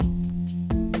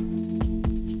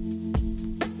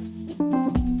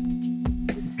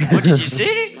What did you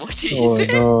say? What did you Oh say?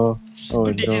 no. Oh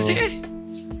What did you no. say?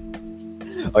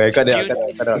 Okay, cut it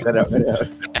Dude. out.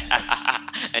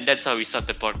 And that's how we start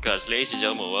the podcast. Ladies and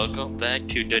gentlemen, welcome back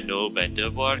to the No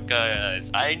Better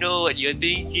Podcast. I know what you're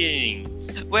thinking.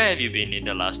 Where have you been in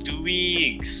the last 2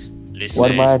 weeks? Listen.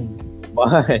 1 month.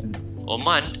 Man. Or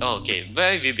month? Oh, okay.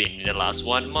 Where have you been in the last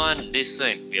 1 month?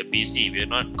 Listen, we are busy. We're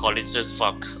not college just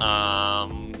fucks.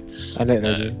 Unlike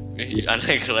Raja.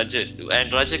 Unlike Rajat.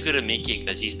 And Rajat couldn't make it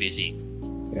because he's busy.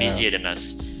 Busier than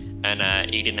us. And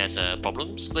Aiden has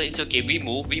problems, but it's okay. We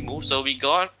move. So we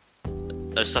got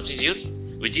a substitute,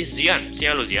 which is Zian. Say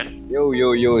hello, Zian. Yo,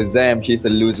 Zam, she's a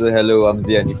loser. Hello, I'm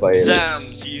Zian Ifai.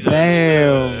 Zam, she's a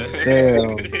Damn.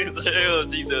 loser.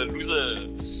 She's a loser.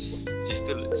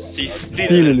 She's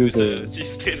still a loser. She's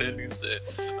still a loser.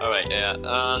 Alright, yeah.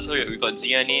 So we got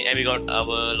Zian in, and we got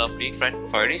our lovely friend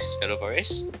Faris. Hello,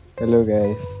 Faris. Hello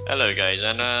guys. Hello, guys.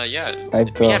 And yeah, I'm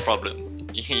we had 12. problem.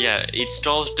 Yeah, it's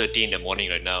 12:30 in the morning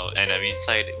right now, and we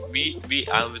decided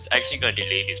I was actually gonna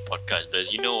delay this podcast,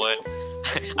 but you know what?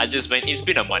 I just went. It's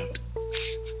been a month.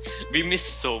 We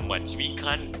missed so much. We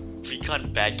can't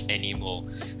back anymore.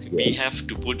 We have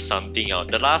to put something out.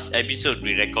 The last episode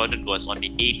we recorded was on the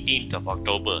 18th of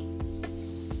October.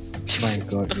 My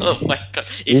God. Oh my god!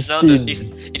 It is now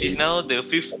the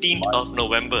 15th of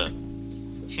November.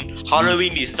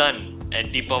 Halloween is done. And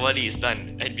Deepavali is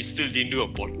done, and we still didn't do a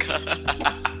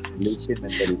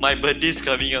podcast. My birthday is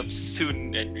coming up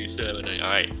soon, and we still haven't done it.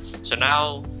 Alright, so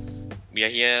now we are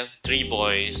here, 3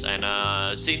 boys, and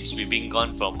since we've been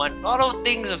gone for a month, a lot of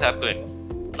things have happened.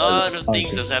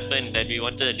 That we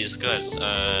wanted to discuss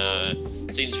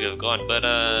since we have gone. But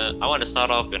I want to start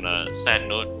off on a sad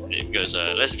note because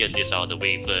let's get this out of the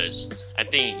way first. I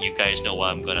think you guys know what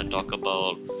I'm gonna talk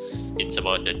about. It's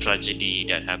about the tragedy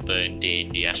that happened in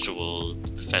the Astroworld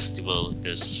Festival.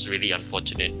 It's really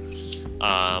unfortunate.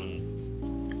 My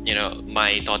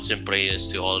thoughts and prayers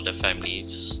to all the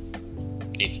families.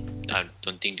 I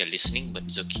don't think they're listening, but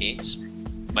it's okay.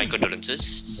 My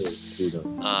condolences.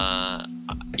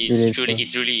 It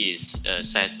truly is a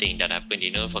sad thing that happened.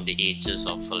 From the ages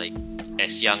of like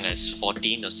as young as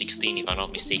 14 or 16, if I'm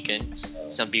not mistaken.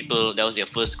 Some people, that was their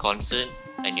first concert,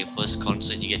 and your first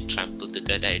concert you get trampled to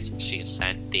death. It's actually a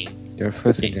sad thing. Your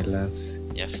first and your last.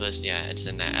 It's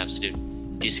an absolute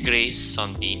disgrace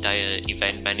on the entire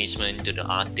event management, to the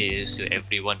artists, to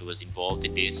everyone who was involved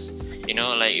in this.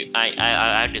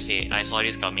 I have to say, I saw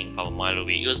this coming from a mile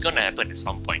away. It was gonna happen at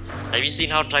some point. Have you seen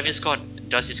how Travis Scott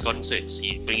does his concerts?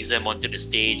 He brings them onto the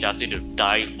stage, asks them to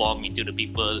dive bomb into the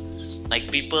people. Like,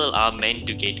 people are meant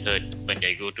to get hurt when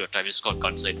they go to a Travis Scott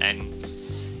concert, and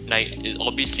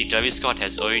obviously Travis Scott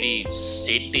has already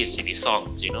said this in his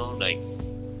songs,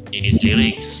 in his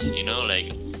lyrics,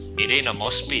 it ain't a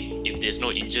mosh pit if there's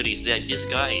no injuries. This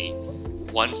guy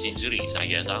wants injuries, I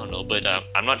guess. I don't know, but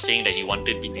I'm not saying that he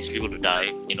wanted these people to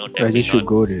die. They should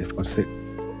go to this concert.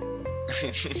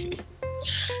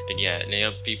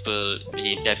 And people.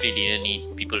 He definitely didn't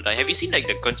need people to die. Have you seen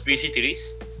the conspiracy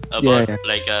theories about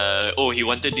he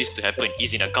wanted this to happen?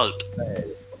 He's in a cult.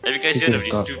 Have you guys heard of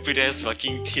this stupid ass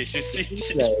fucking theories? I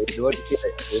saw this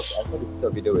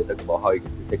video where talking about how he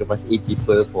can sacrifice 8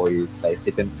 people for his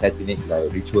satanic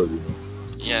ritual.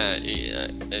 Yeah,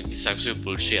 it's absolute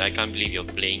bullshit. I can't believe you're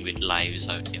playing with lives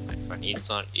out here, my friend. It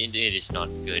is not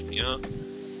good,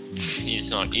 It's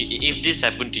not. If this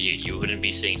happened to you, you wouldn't be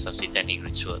saying some satanic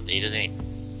ritual. It doesn't.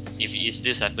 If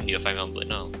this happened to your family member,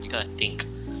 no, you gotta think.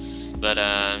 But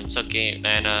it's okay.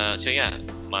 And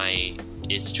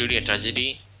it's truly a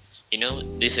tragedy.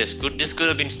 This could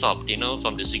have been stopped.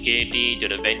 From the security to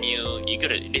the venue.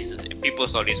 People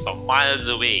saw this from miles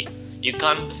away. You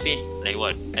can't fit I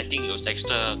think it was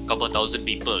extra couple thousand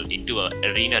people into an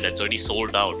arena that's already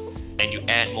sold out, and you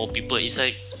add more people. It's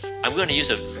like, I'm gonna use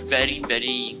a very,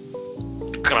 very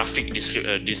graphic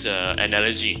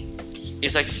analogy.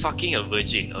 It's like fucking a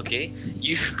virgin, okay?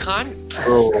 You can't.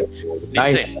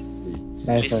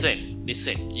 Listen.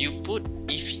 You put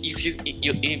if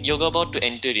you're about to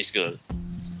enter this girl,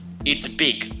 it's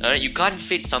big. You can't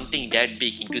fit something that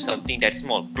big into something that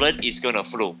small. Blood is gonna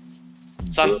flow.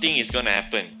 Something is gonna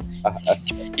happen.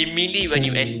 Immediately when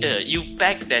you enter, you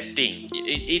pack that thing.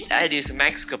 It's at its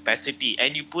max capacity,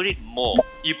 and you put it more.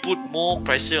 You put more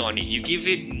pressure on it. You give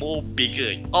it more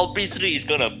bigger. Obviously, it's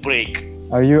gonna break.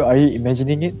 Are you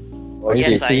imagining it?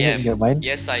 Yes, I am. In your mind?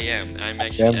 Yes, I am. I'm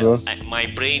actually. Yeah, bro. My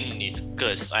brain is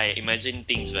cursed. I imagine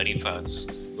things very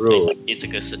fast. Bro. It's a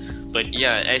curse. But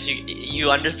yeah, as you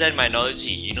understand my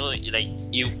analogy, you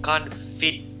can't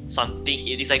fit something.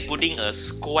 It is like putting a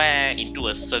square into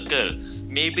a circle.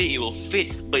 Maybe it will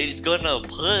fit, but it's gonna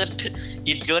hurt.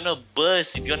 It's gonna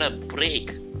burst. It's gonna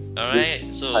break.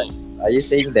 Alright, so Are you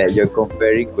saying that you're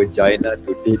comparing vagina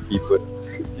to dead people?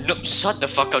 no, shut the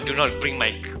fuck up. Do not bring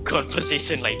my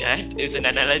conversation like that. It's an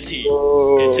analogy.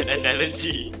 Oh, It's an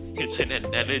analogy. It's an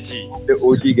analogy. the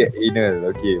OG get anal.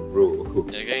 Okay, bro.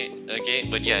 Okay,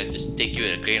 but yeah, just take you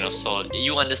with a grain of salt.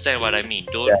 You understand what I mean?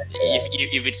 Don't. Yeah.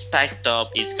 If it's packed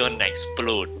up, it's gonna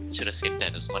explode. Should have said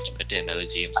that. It's much better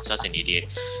analogy. I'm such an idiot.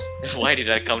 Why did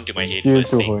that come to my head You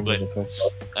first too, thing? But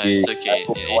it's okay.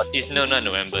 Okay. It's not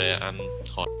November. I'm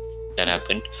hot. That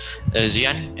happened.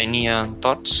 Zian, any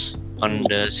thoughts on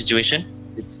the situation?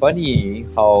 It's funny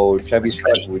how Travis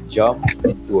Scott would jump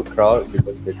into a crowd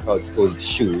because the crowd stole his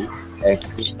shoe and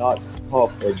could not stop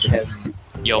a damn.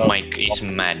 Your mic is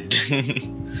mad.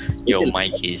 Your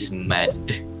mic is mad.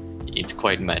 It's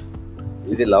quite mad.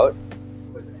 Is it loud?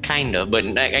 Kinda, but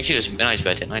actually now it's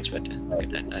better. Now it's better. Look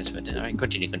at that. Now it's better. Alright,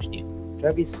 continue.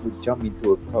 Travis would jump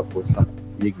into a crowd for someone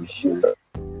stealing his shoe.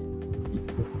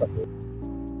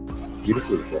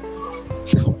 Beautiful, sir.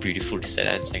 How beautiful is that?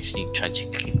 That's actually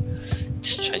tragic.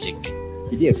 It's tragic.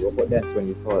 He did a robot dance when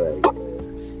he saw like.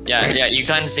 Yeah, you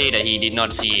can't say that he did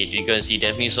not see it because he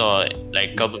definitely saw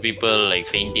like a couple people like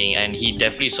fainting and he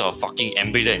definitely saw a fucking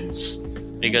ambulance.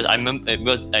 Because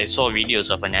I saw videos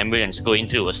of an ambulance going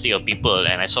through a sea of people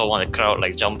and I saw one of the crowd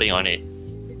like jumping on it.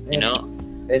 You know?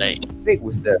 And like- Drake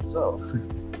was there as well.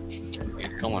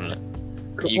 Come on,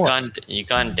 Come you on.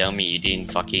 can't tell me you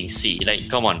didn't fucking see. Like,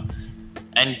 come on.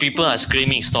 And people are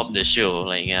screaming, "Stop the show!"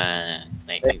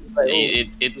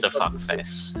 It's a fuck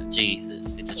fest.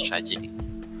 Jesus, it's a tragedy.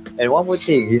 And one more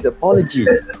thing, his apology.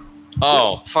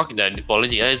 Oh, fuck that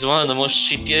apology. That is one of the most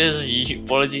shittiest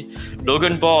apology.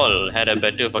 Logan Paul had a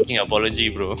better fucking apology,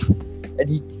 bro. And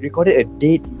he recorded a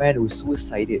dead man who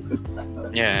suicided.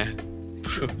 Yeah.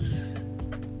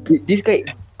 This guy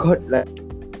got like.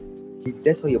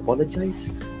 That's why he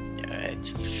apologized? Yeah,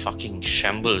 it's fucking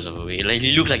shambles of a way. Like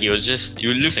he looked like he was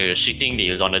shitting.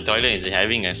 He was on the toilet and he's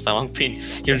having a stomach pain.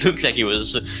 He looked like he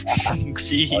was.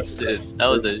 Jesus, that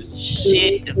was a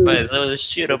shit. That was a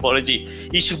shit apology.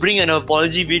 He should bring an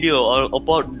apology video or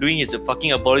about doing his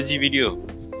fucking apology video.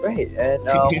 Right, and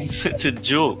It's such a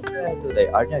joke. like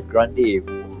Ariana Grande,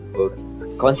 who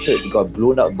her concert got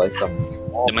blown up by some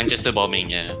The Manchester bombing,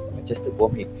 yeah. Manchester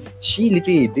bombing. She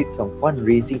literally did some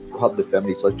fundraising to help the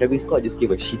family. So Travis Scott just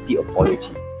gave a shitty apology.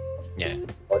 Yeah. In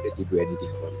order to do anything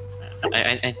about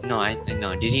it. I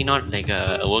know. Did he not like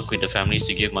work with the families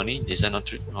to give money? Is that not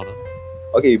true? Hold on.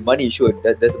 Okay, money, sure.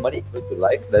 Does money equal to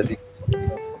life? Does it?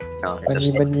 No, it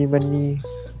doesn't. Money. Money.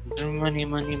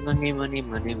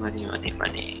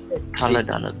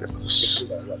 Dollar bills.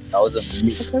 1,000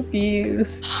 million.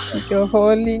 Bills, you're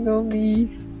falling on me.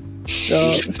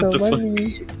 What the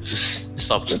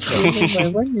fuck? Stop. My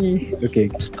money. Okay.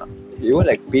 They won't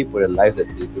like pay for the lives that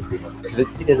they took.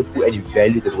 It doesn't put any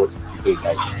value to what people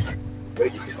die. Very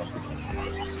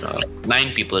disappointing.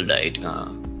 9 people died.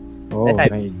 Oh, And I-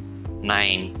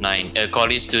 nine. Nine. A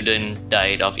college student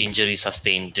died of injuries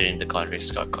sustained during the Travis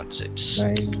Scott concerts.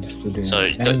 9 students. So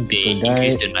Nine they people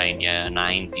increased died to 9. Yeah,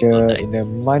 9 people died. in the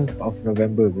month of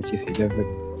November, which is 11.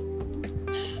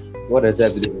 What does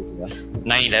that have to do with it?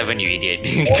 9/11, you idiot.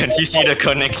 Can't you see the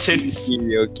connections?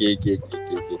 Okay.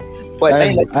 But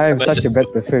I'm but- such a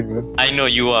bad person, bro. I know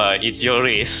you are. It's your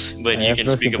race, but I you have can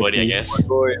no speak about it, I guess.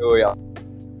 oh yeah.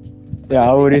 Yeah,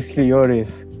 our race, your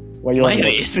race. What you My want?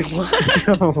 race? What?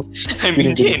 I'm Kidding,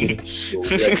 Indian. kidding, So,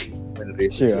 we are human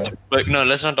race. Sure. But no,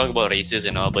 let's not talk about races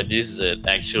and all. But this is an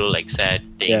actual like sad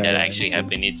thing Yeah, that yeah, actually it's-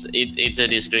 happened. It's a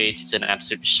disgrace. It's an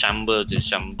absolute shambles. It's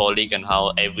shambolic on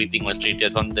how everything was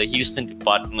treated, from the Houston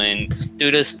department to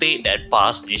the state that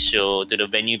passed the show, to the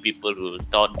venue people who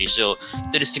taught the show,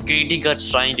 to the security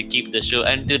guards trying to keep the show,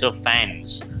 and to the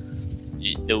fans.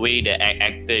 The way they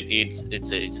acted, it's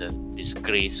a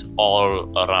disgrace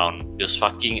all around. Those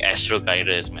fucking Astro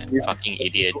Guiders, man, Yeah. fucking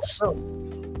idiots.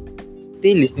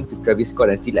 Stay listening to Travis Scott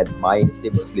and still admire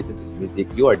him as listen to his music.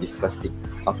 You are disgusting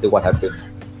after what happened.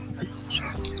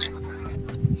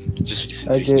 Just listen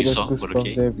I to his get new the song, but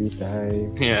okay. goosebumps every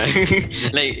time.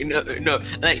 Yeah, no,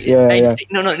 like Yeah, I yeah.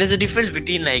 think, no. There's a difference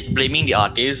between like blaming the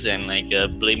artist and like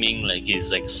blaming like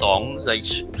his like songs.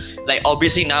 Like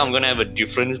obviously now I'm gonna have a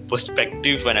different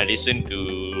perspective when I listen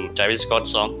to Travis Scott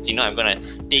songs. You know, I'm gonna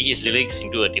take his lyrics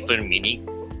into a different meaning.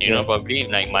 You know, Yeah. probably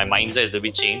like my mindset is a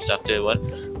bit changed after a while.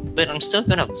 But I'm still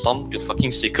gonna bump to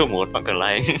fucking sicko mode. Not gonna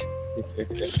lie.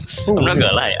 I'm not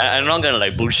gonna lie. I'm not gonna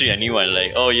like bullshit anyone.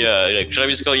 Like, oh yeah, like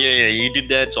Travis Scott, yeah, he did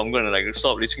that, so I'm gonna like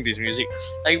stop listening to his music.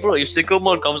 Like, bro, if sicko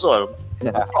mode comes on,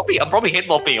 I'm probably head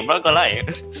bopping. I'm not gonna lie.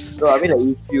 No, I mean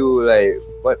like if you like,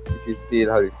 what if you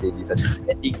still, how to say this,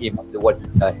 understanding him after what he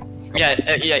done. Yeah.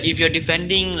 If you're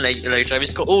defending like Travis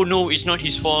Scott, oh no, it's not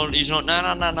his fault. It's not.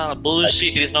 Nah.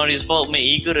 Bullshit. It's not his fault,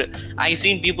 mate. I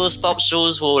seen people stop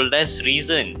shows for less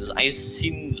reasons. I've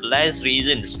seen less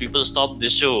reasons. People stop the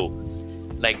show.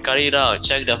 Like, cut it out.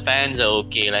 Check the fans are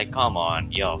okay. Like, come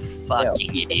on, you're a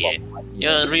fucking idiot.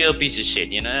 You're a real piece of shit.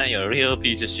 You know, you're a real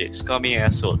piece of shit. Scummy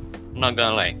asshole. I'm not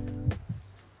gonna lie.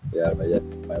 Yeah, but that's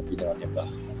my opinion on him lah.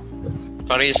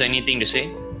 Faris, anything to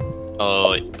say?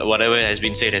 Or whatever has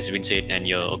been said, and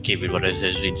you're okay with whatever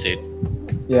has been said?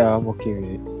 Yeah, I'm okay with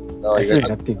it. No, I you feel guys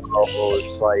nothing.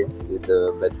 Twice is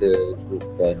a better group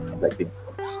than Blackpink.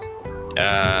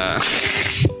 I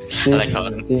like how.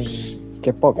 I think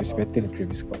K-pop is better than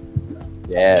Travis Scott.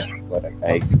 Yes, correct.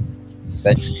 I agree.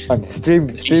 Stream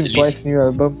Lisa- Twice new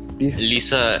album, please.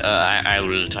 Lisa, I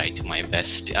will try to my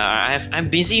best. I'm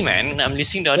busy, man. I'm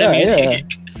listening to other Yeah, music.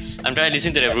 I'm trying to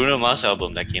listen to the Bruno Mars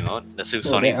album that came out, the Silk Oh,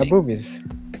 Sonic that thing. album is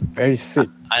very sick.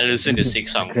 I listened to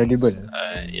 6 songs. Incredible.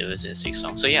 Yeah, listen to 6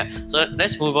 songs. So yeah, so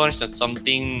let's move on to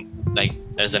something like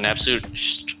there's an absolute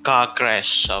car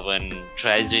crash of a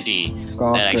tragedy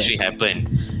Car that crash. actually happened.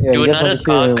 Yeah, To you just another want to say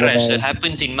car when crash I- that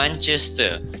happens in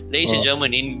Manchester. Ladies and Oh.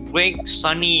 gentlemen, in great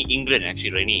sunny England,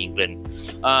 actually rainy England,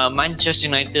 Manchester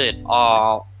United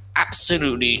are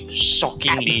absolutely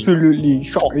shockingly Absolutely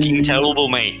fucking shocking. terrible,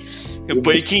 mate.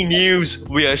 Breaking news,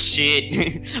 we are shit.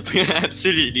 We are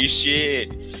absolutely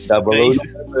shit.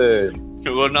 007.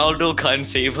 Ronaldo can't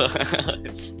save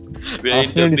us. We are in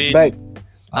Arsenal the is bed.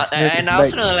 back. And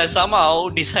Arsenal has somehow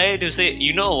decided to say,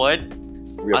 you know what?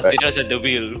 We are back. Arteta's at the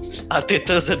wheel.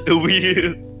 Arteta's at the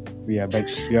wheel. We are back.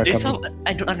 We are There's coming.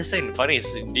 I don't understand. Faris,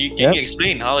 can Yeah? you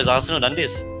explain how has Arsenal done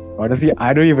this? Honestly,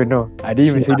 I don't even know. I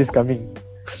didn't even see this coming.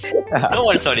 No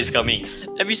one saw this coming.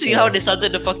 Have you seen Yeah. how they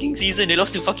started the fucking season? They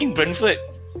lost to fucking Brentford.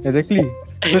 Exactly. And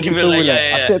First we were people like, were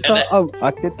yeah. And Arteta out,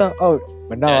 Arteta out.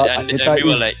 But now And Arteta we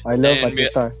were in. like, I love and we-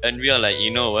 Arteta. And we are like,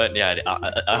 you know what? Yeah,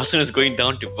 Arsenal is going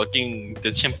down to fucking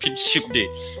the championship day.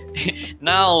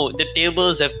 Now the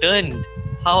tables have turned.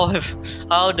 How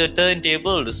the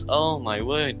turntables? Oh my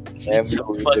word! It's a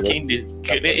fucking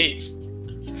disgrace.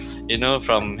 You know,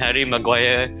 from Harry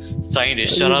Maguire trying to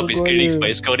shut up his critics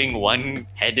by scoring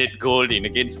one-headed goal in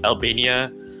against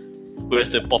Albania, who has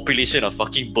the population of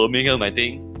fucking Birmingham, I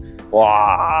think.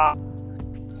 Wow.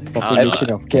 Population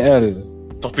of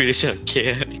KL. Population of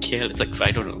KL, it's like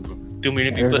I don't know, bro. 2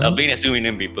 million I don't people. know. Albania has 2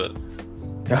 million people.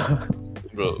 Yeah.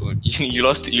 Bro, you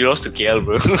lost to KL,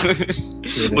 bro.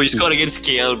 But you scored against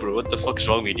KL, bro. What the fuck's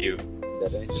wrong with you?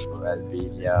 That is from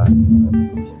Albania.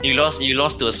 You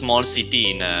lost to a small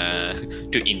city in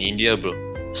India, bro.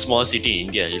 Small city in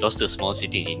India. You lost to a small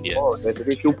city in India. Oh, there's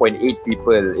only 2.8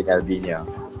 people in Albania.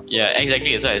 Yeah,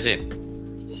 exactly. That's what I said.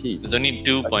 Jeez. There's only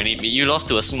 2.8. You lost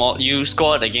to a small. You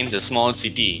scored against a small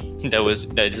city that's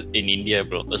in India,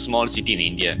 bro. A small city in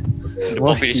India. The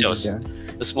Small population was city,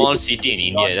 a small city in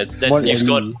India. That's Small you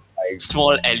scored alley.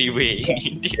 small alleyway in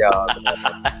India. Yeah.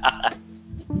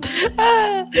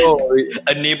 Bro,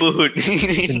 A neighborhood in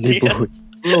India. Neighborhood.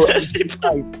 bro,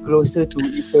 Albania is closer to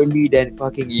Italy than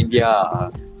fucking India.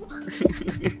 Albania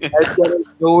is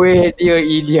nowhere near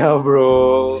India,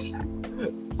 bro.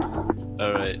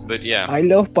 Alright, but yeah. I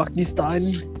love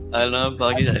Pakistan. I love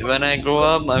Pakistan. When I grow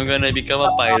up, I'm gonna become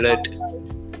a pilot.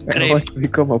 I Great. want to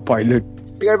become a pilot.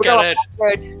 You gotta become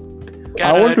Carrot. a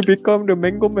I want to Carrot. become the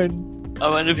Mango Man. I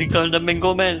want to become the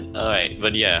Mango Man. Alright,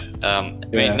 but yeah. When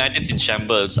Yeah. United's in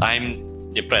shambles,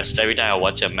 I'm depressed every time I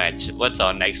watch a match. What's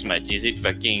our next match? Is it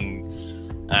fucking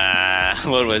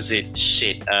what was it?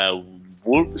 Shit.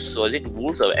 Wolves? Was it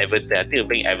Wolves or Everton? I think we're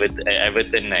playing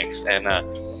Everton next. And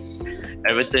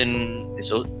Everton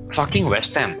is fucking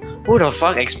West Ham. Who the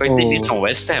fuck expected this Oh. from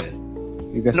West Ham?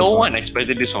 You guys No are- one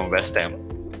expected this from West Ham.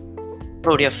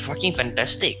 Bro, they're fucking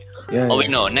fantastic. Yeah. Oh wait,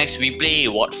 no. Next we play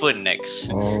Watford next.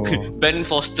 Oh. Ben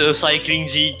Foster, Cycling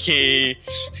GK,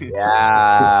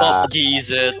 Yeah. Top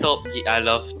Geezer, I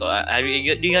love.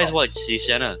 Do you guys watch his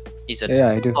channel? He's a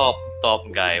Yeah, I do. top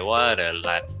guy. What a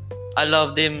lad. I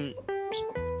loved him.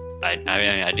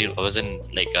 I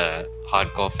wasn't like a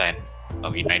hardcore fan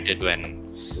of United when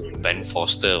Ben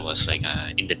Foster was like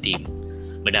in the team,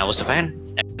 but I was a fan.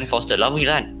 And Ben Foster, lovely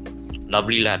lad,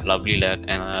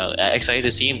 and excited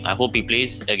to see him. I hope he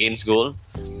plays against goal.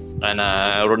 And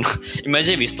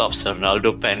imagine if he stops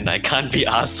Ronaldo pen. I can't be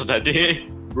asked for that day.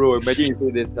 Bro, imagine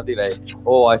if there's something like,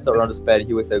 oh, I stopped Ronaldo's pen.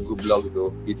 He was a good blog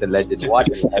though. He's a legend. What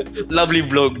a legend. Lovely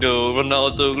bloke though,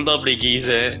 Ronaldo, lovely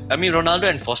geezer. I mean, Ronaldo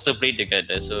and Foster played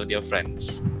together, so they're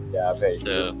friends. Yeah, very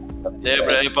So Something they're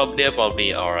like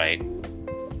probably alright.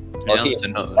 Okay, So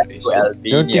no, back to Don't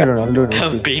think Albania. Ronaldo knows it.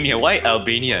 Albania. Why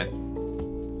Albania?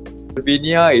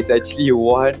 Albania is actually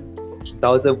one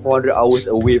 1,400 hours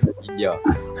away from India.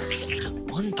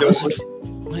 1,000.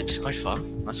 That's quite far.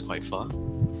 That's quite far.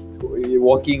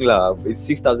 Walking lah. It's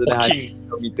 6,900 Walking.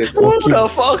 kilometers. What the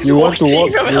fuck? You want to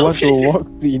walk? from You want to Albania? walk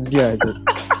to India? Is it?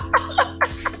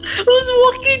 Who's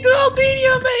walking to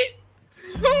Albania, mate?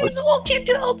 Who's walking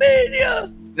to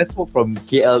Albania? Let's walk from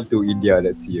KL to India.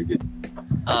 Let's see again.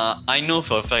 I know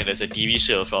for a fact there's a TV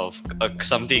show of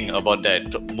something about that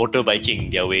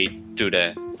motorbiking their way to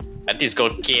there. I think it's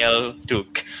called KL to.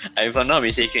 If I'm not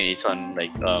mistaken, it's on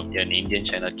like an Indian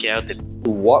channel. KL to. To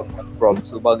walk from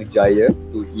Subang Jaya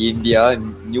to India,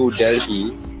 New Delhi,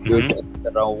 will take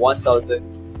around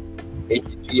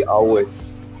 1,083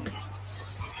 hours.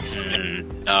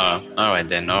 Alright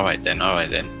then.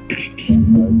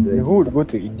 Who would go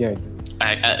to India?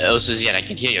 I also see, and I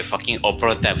can hear your fucking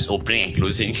opera tabs opening and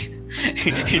closing.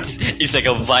 it's like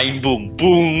a vine boom,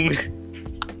 boom.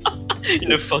 In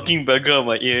the fucking background of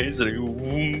my ear, it's like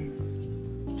boom.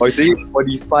 Or doing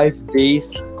 45 days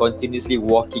continuously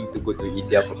walking to go to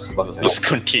India from Subang Jaya. Just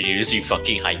continuously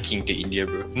fucking hiking to India,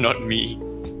 bro. Not me.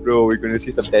 Bro, we're gonna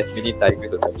see some Tasmanian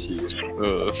tigers or some shit.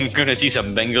 I'm gonna see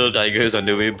some Bengal tigers on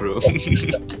the way, bro.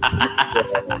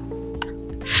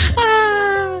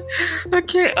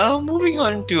 Okay, moving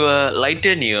on to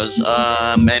lighter news,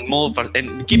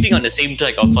 and keeping on the same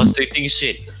track of frustrating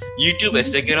shit. YouTube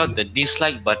has taken out the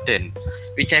dislike button,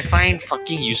 which I find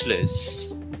fucking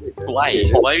useless. Why?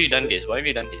 Why have you done this?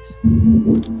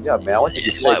 Yeah, man, I want to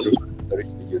dislike Why? those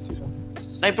videos, you know.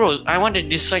 Like, bro, I want to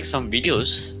dislike some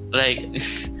videos. Like,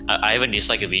 I haven't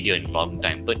disliked a video in a long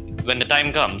time, but when the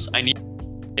time comes,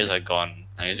 ears are gone.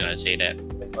 I'm just gonna say that.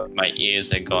 My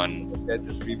ears are gone. That's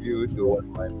a preview to one of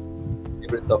my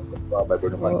favorite songs so far by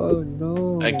Bruno Mars. Oh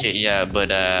no. Okay, yeah, but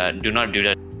do not do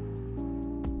that.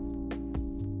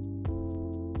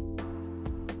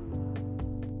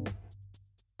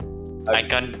 I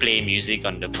can't play music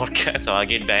on the podcast, so I'll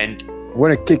get banned. I'm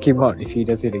gonna kick him out if he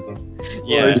does it again.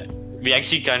 Yeah, we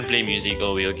actually can't play music,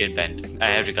 or we'll get banned.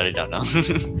 I have to cut it out now.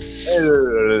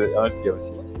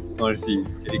 Honestly,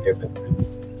 can you get back?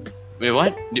 Wait,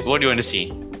 what? What do you want to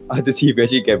see? I have to see if we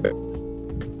actually get back.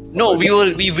 No, we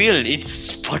will.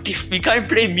 It's Spotify. We can't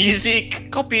play music,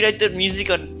 copyrighted music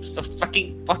on the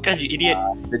fucking podcast, you idiot.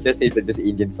 Let's just say it's just an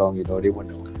Indian song, you know, they won't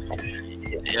know.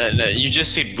 Yeah, no, you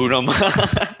just said Bruno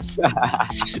Mars,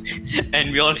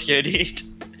 and we all heard it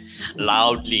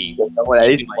loudly. Well, at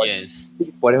least in my ears.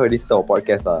 whatever this is our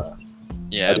podcast.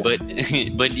 Yeah, but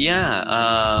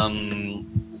yeah,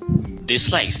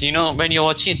 dislikes. You know, when you're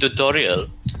watching a tutorial,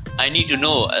 I need to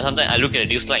know. Sometimes I look at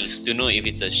the dislikes to know if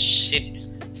it's a shit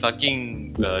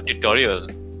fucking tutorial.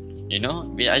 You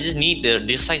know, I just need the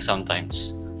dislike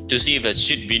sometimes to see if it's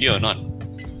shit video or not.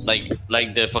 Like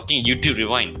the fucking YouTube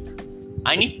Rewind.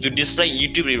 I need to dislike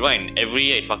YouTube Rewind every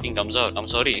year it fucking comes out. I'm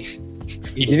sorry.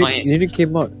 It's fine. It didn't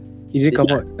come out. It didn't come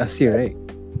out last year, right?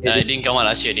 It didn't come out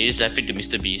last year. They just left it to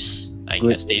Mr. Beast. I Good.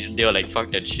 guess they were like,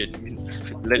 fuck that shit.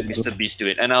 Let Mr. Beast do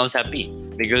it. And I was happy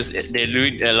because they're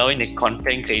allowing the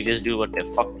content creators do what the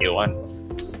fuck they want.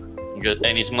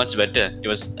 And it's much better. It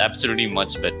was absolutely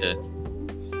much better.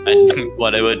 And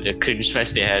whatever the cringe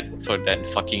fest they had for that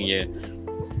fucking year.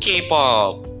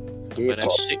 K-pop.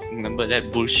 Remember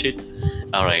that bullshit?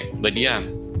 Alright, but yeah.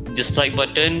 Dislike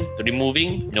button,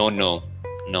 removing? No.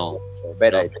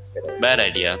 Bad idea. Bad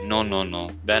idea. No.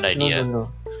 Bad idea.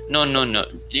 No. No.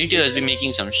 YouTube has been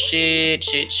making some shit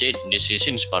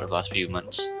decisions for the past few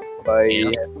months. By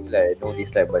Yeah. having like no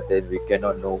dislike button, we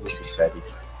cannot know who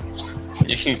subscribes.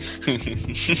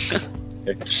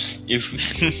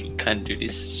 If can't do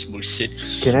this bullshit.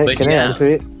 Can I yeah. answer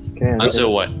it? Can I Answer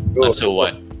what? Go. Answer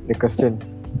what? the question?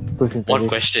 Who's in What Paris?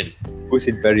 question? Who's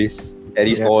in Paris? Harry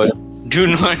Yeah. Styles. Do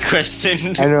not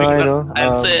question. I know.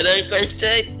 Answer the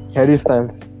question. Harry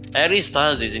Styles. Harry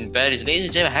Styles is in Paris. Ladies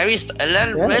and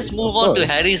gentlemen, Yeah, let's move of on to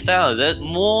course. Harry Styles.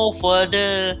 More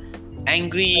further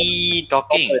angry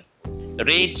talking.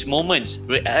 Rage moments.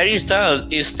 Harry Styles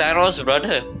is Taros'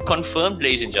 brother. Confirmed,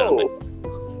 ladies and gentlemen.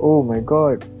 Oh my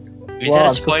god. Is wow, that a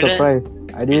I'm so spoiler? surprised.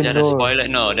 I Is didn't that a know. spoiler?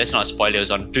 No, that's not a spoiler.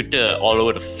 It's on Twitter all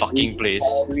over the fucking place.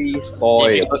 Harry If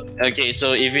Styles. you- okay,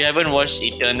 so if you haven't watched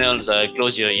Eternals,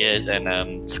 close your ears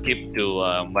and skip to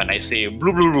when I say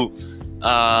blue blue blue.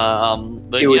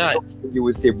 But yeah, You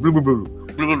would say blue blue blue.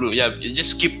 blue blue blue. Yeah, you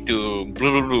just skip to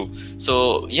blue blue blue.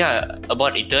 So yeah,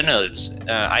 about Eternals,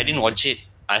 I didn't watch it.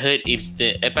 I heard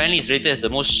apparently it's rated as the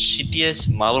most shittiest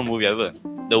Marvel movie ever,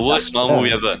 the worst Marvel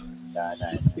movie ever. Nah.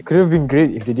 It could have been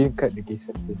great if they didn't cut the gay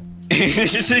sex scene.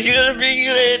 It's gonna be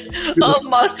great. A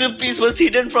masterpiece was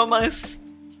hidden from us.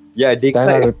 Yeah, they 10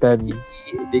 out cut of 10.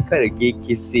 a gay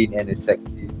kiss scene and a sex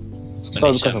scene.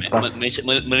 Stop because of Pras.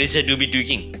 Malaysia do be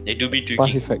tweaking. They do be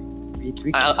tweaking. Pacific.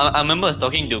 I remember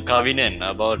talking to Kavinan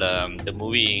about the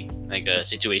movie like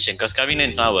situation, because Kavinan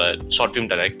is now a short film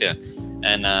director,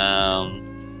 and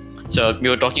so we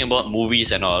were talking about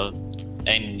movies and all,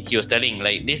 and he was telling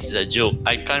like this is a joke.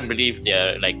 I can't believe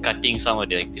they're like cutting some of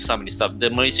the stuff.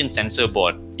 The Malaysian censor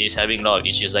board is having a lot of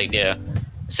issues. Like they're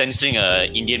censoring a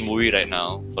Indian movie right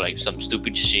now for like some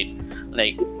stupid shit.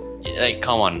 Like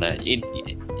come on,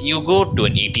 you go to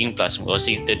an 18 plus or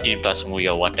say 13 plus movie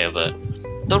or whatever.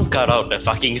 Don't cut out the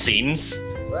fucking scenes.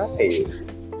 Right.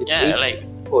 Yeah, like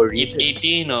for it's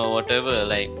 18 or whatever.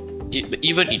 Like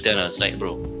even Eternals, like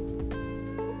bro.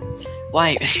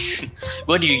 Why?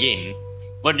 What do you gain?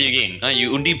 What do you gain?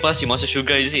 You undi pass, you must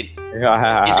sugar, is it?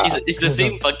 It's the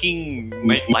same fucking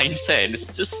mindset.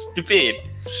 It's just stupid.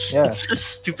 Yeah. It's just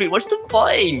stupid. What's the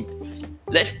point?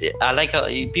 I like how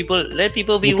people let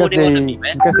people be Because who they want to be,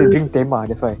 man. because they drink Tema,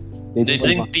 that's why. They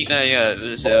drink yeah.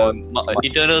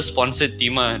 Eternal sponsored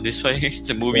Tima. That's why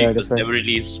the movie Yeah, was that's why. never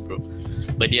released, bro.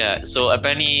 But yeah, so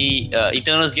apparently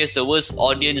Eternals gets the worst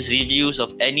audience reviews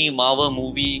of any Marvel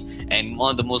movie and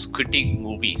one of the most critiqued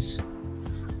movies.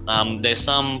 There's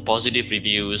some positive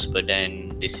reviews, but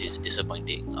then this is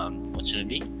disappointing,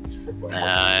 unfortunately.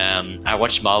 I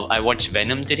watched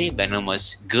Venom today. Venom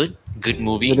was good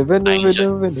movie. I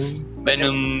enjoyed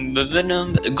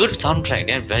Venom. Good soundtrack.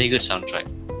 They had very good soundtrack.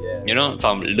 Yeah. You know,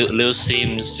 from Lil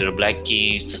Sims to the Black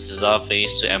Keys to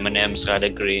Scarface to Eminem,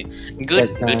 Skylar Grey. Good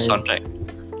Tech Nine.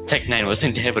 soundtrack. Tech 9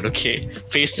 wasn't there, but okay.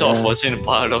 Face Off Yeah. wasn't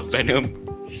part of Venom.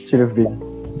 Should have been.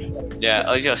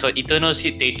 Yeah, so Eternals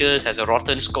hit theaters has a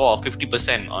rotten score of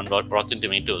 50% on Rotten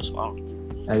Tomatoes. Wow.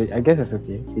 I guess that's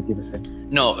okay. 80%.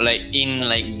 No, like in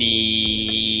like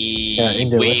the In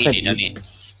the way website, they done it.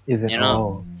 Is it? You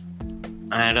know?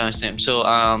 I don't understand. So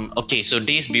okay, so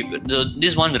this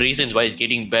is one of the reasons why it's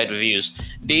getting bad reviews.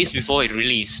 Days before it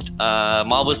released,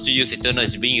 Marvel Studios Eternal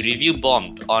is being review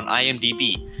bombed on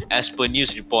IMDb as per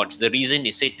news reports. The reason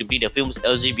is said to be the film's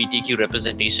LGBTQ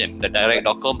representation. The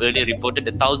Direct.com earlier reported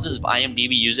that thousands of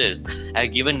IMDb users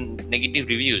have given negative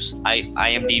reviews.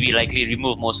 IMDb likely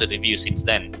removed most of the reviews since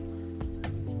then.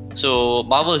 So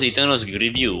Marvel's Eternals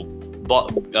review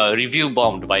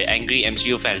bombed by angry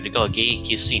MCU fans because of gay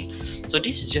kiss scene. So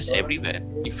this is just everywhere.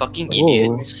 You fucking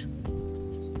idiots.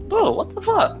 Bro, what the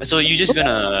fuck? So you're just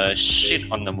gonna shit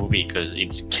on the movie because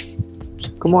it's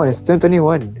Come on, it's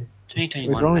 2021.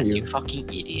 2021, What's wrong man. with You you? fucking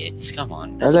idiots. Come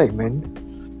on. I like, man.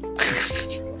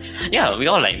 Yeah, we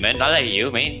all like men. I like you,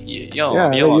 man. Yeah, I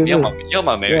like you You're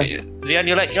my man. Zian,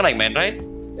 you like men, right?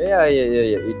 Yeah.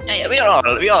 Yeah,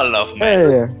 we all love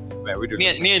men. Yeah. Man, we do. Me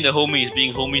and the homies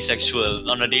being homosexual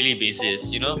on a daily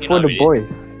basis, you know? It's You for know the how it is.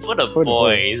 boys. For the For the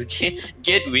boys.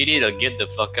 Get with it or get the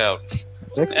fuck out.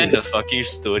 Exactly. End the fucking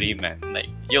story, man. Like,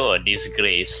 you're a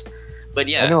disgrace. But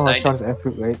yeah, I know how Sean's ass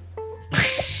look, right?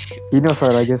 He knows how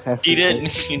Raja's ass looks,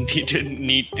 right? didn't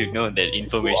need to know that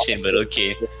information, but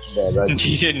okay.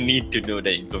 Didn't need to know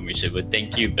that information, but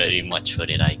thank you very much for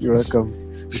it, I guess. You're welcome.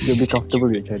 We should be comfortable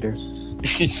with each other.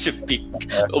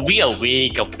 We are way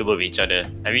comfortable with each other.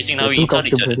 Have you seen how We're we too insult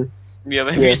each other?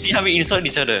 comfortable. Have you seen how we insult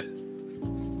each other?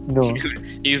 No.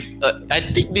 If I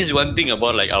think this is one thing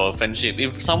about like our friendship.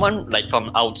 If someone like from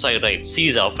outside right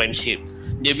sees our friendship,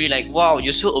 they'll be like, "Wow,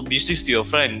 you're so abusive to your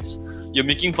friends. You're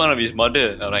making fun of his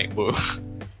mother." I'm like, bro,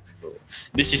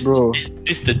 this is Bro.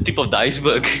 this is the tip of the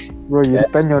iceberg. Bro, you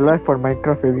spend your life on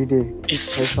Minecraft every day.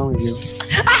 It's What's wrong with you?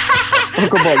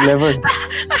 Talk about levels.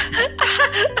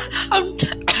 I'm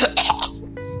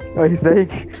Oh, he's dying.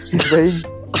 He's dying.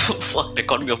 fuck, that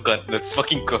caught me off guard. That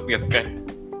fucking caught me off guard.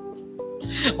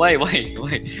 Why? What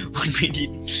made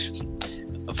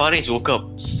it? Faris woke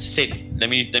up, said, "Let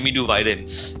me do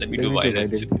violence. Let me do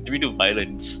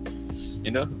violence."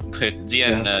 You know, but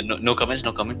Zian, no comments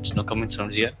from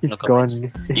Zian. He's No comments.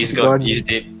 gone. He's gone. He's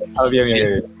dead.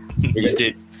 Yeah. He's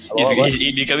dead.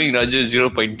 He's becoming Raja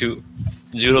 0.2.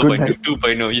 0.2,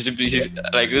 2.0. He's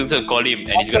like, we're gonna call him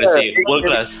and he's gonna say world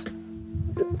class.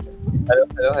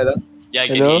 Hello. Yeah, I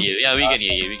can Hello? hear you. Yeah, we can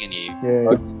hear you.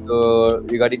 Yeah. Okay, so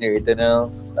regarding the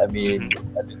Eternals, I mean,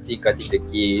 I don't think cutting the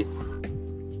case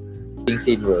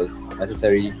scene was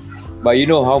necessary. But you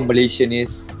know how Malaysian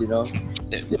is, you know,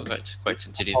 They're quite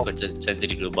sensitive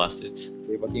little bastards.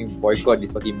 they fucking boycott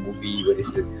this fucking movie where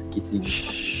it's the kissing.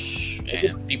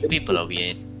 Yeah, people are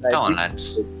weird. Like, Come on,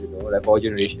 lads. You know, like our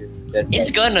generation. That's It's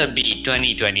like, gonna be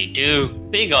 2022.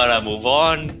 We gotta move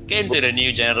on. Get into the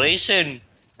new generation.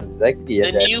 exactly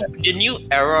The new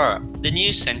era. The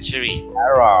new century.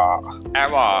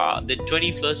 era. The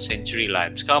 21st century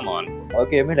lives. Come on.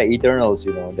 Okay, I mean like Eternals,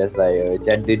 you know, there's like a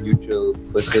gender neutral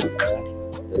person.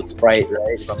 Sprite,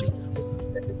 right?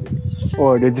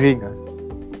 Oh, the drink.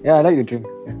 Yeah, I like the drink.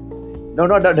 Yeah. No,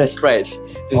 not the Sprite.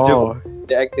 Oh,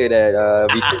 The actor that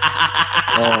Vito.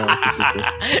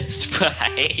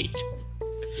 Sprite.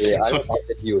 Yeah, I don't like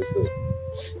that you also.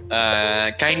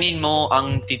 Kainin mo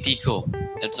ang titiko.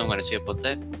 That's what I'm gonna say about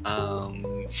that.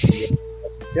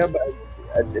 Yeah, but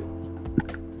the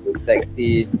sex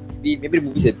scene, maybe the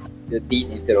movie said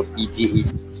 13 instead of PG-18.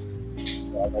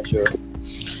 I'm not sure.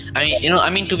 I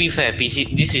mean, to be fair, this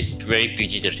is very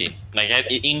PG-13. Like,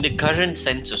 in the current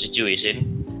sense of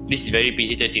situation, this is very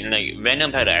PG-13. Like,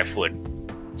 Venom had an F word,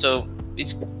 so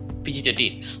it's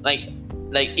PG-13.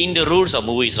 Like in the rules of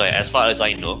movies, right? As far as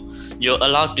I know, you're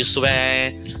allowed to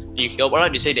swear. You're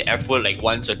allowed to say the F word like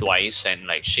once or twice, and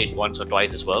like shit once or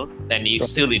twice as well. And you're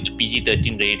still in the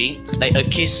PG-13 rating. Like, a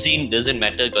kiss scene doesn't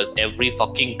matter because every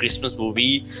fucking Christmas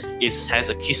movie has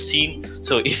a kiss scene.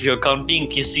 So if you're counting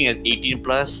kissing as 18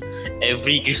 plus,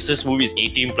 every Christmas movie is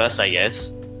 18 plus, I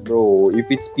guess. Bro,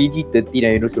 if it's PG-13 and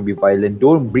you know it's gonna be violent,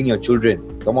 don't bring your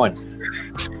children. Come on.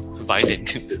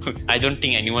 Violent. I don't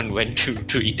think anyone went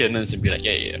to Eternals and be like,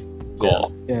 yeah,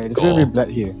 go. yeah, there's gonna be blood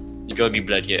here. You gotta be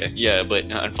blood here. Yeah, but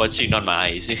unfortunately not my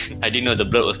eyes. I didn't know the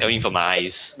blood was coming from my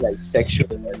eyes. Like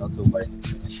sexual and also violent.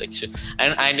 Sexual.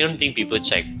 And I don't think people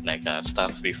check like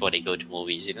stuff before they go to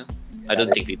movies, you know? I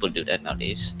don't think people do that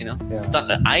nowadays, you know? Yeah. It's not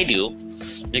that I do,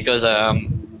 because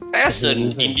as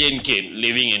an Indian kid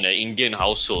living in an Indian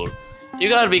household, you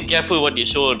gotta be careful what you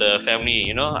show the family,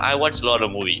 you know? I watch a lot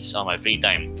of movies on my free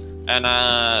time. And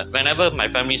whenever my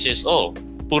family says, oh,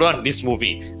 put on this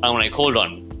movie, I'm like, hold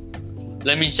on.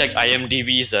 Let me check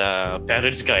IMDb's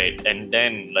parents guide, and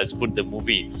then let's put the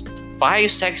movie.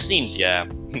 5 sex scenes, yeah.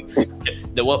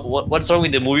 What's wrong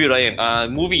with the movie, Ryan?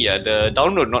 The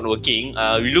download not working.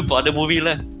 We look for other movie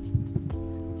lah.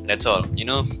 That's all. You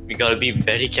know, we gotta be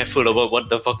very careful about what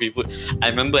the fuck we put. I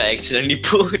remember I accidentally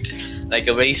put like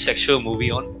a very sexual movie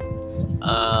on.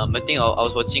 I think I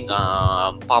was watching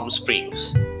Palm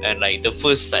Springs, and like the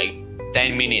first like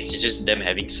 10 minutes is just them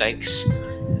having sex,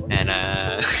 and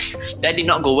that did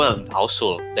not go well in the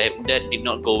household. That did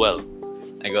not go well.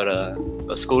 I got a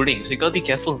scolding, so you gotta be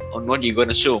careful on what you're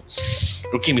gonna show.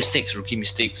 Rookie mistakes.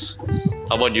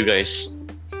 How about you guys?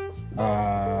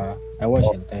 I watch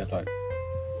hentai a lot.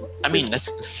 I mean, that's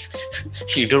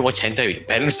you don't watch hentai with your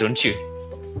parents, don't you?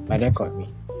 My dad caught me.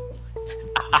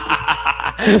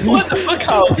 What the fuck?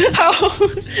 How?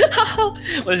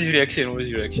 What's his reaction?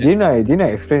 Didn't I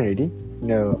explain already?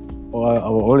 No, our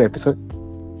old episode.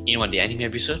 In what, the anime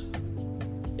episode?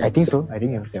 I think so. I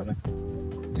think it was that one.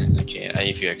 Okay,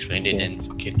 if you explained it, then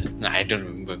fuck it. No, I don't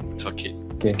remember. Fuck it.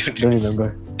 Okay, don't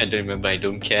remember. I don't remember. I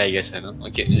don't care. I guess I know.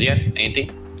 Okay, Zian,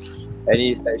 anything?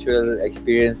 Any sexual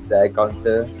experience that I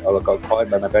encounter or got caught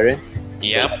by my parents?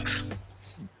 Yep.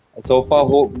 So far,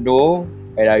 hope no,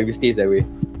 and I will stay that way.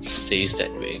 Stays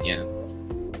that way, yeah.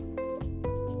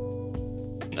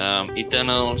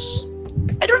 Eternals.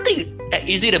 I don't think.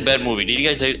 Is it a bad movie? Did you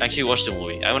guys actually watch the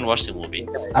movie? I haven't watched the movie.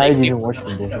 I didn't watch the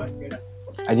movie.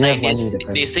 I didn't have money that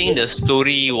time. They saying the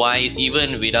story wise,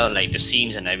 even without like the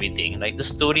scenes and everything, like the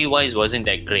story wise wasn't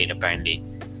that great apparently.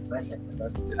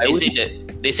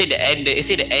 They said the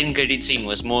end credit scene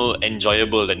was more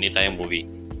enjoyable than the entire movie.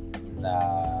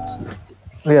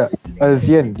 Yeah,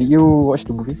 Zian, did you watch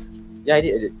the movie? Yeah, I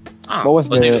did. What was it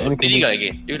the good? end Did you credit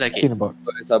like it? Do you like scene it? about?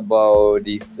 It's about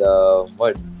this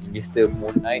Mr.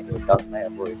 Moon Knight or Dark Knight or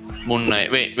what? Moon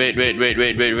Knight. Wait.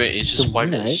 It's just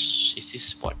spoilers. Is this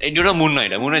spoiler? Hey, do you know Moon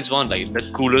Knight? Moon Knight's one of like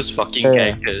the coolest fucking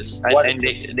characters. And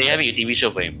they having a TV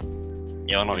show for him.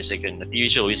 Yeah, I'm not mistaken. The TV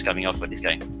show is coming out for this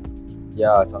guy.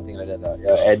 Yeah, something like that.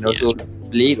 Yeah, and also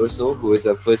Blade also, who was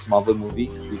the first Marvel movie.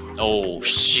 Oh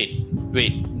shit!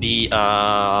 Wait,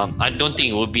 I don't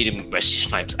think it will be the Wesley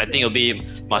Snipes. I think it'll be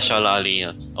Marshall Ali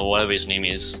or whatever his name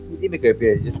is. He didn't make an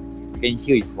appearance. Just you can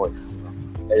hear his voice.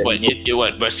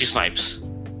 What? Wesley Snipes?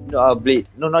 No, Blade.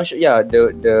 No, not sure. Yeah,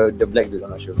 the black dude.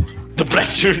 I'm not sure. The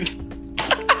black dude.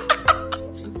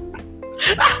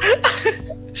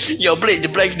 Yo, Blade, the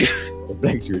black dude. The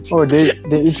black dude. Oh, they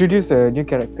introduced a new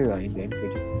character in the end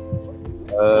credit.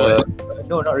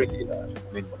 No, not really.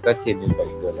 I mean, can't say new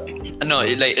character. No,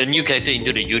 like a new character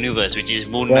into the universe, which is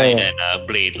Moon Knight and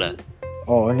Blade lah.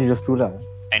 Oh, only those two lah.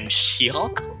 And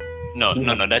She-Hulk? No.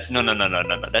 That's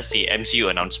That's the MCU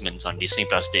announcements on Disney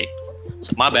Plus Day.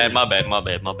 So my bad.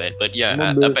 But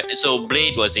yeah, so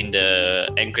Blade was in the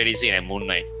end credit scene and Moon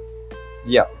Knight.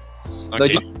 Yeah.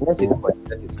 Okay. That's his point.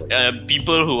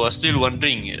 People who are still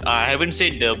wondering, I haven't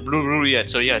said the blue rule yet,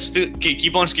 so yeah, still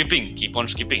keep on skipping.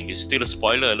 This is still a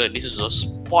spoiler alert. This is a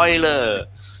spoiler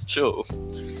show.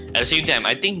 At the same time,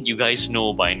 I think you guys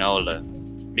know by now,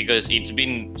 because it's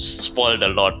been spoiled a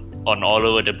lot on all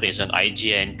over the place on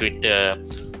IGN, Twitter.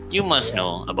 You must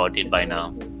know about it by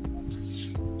now.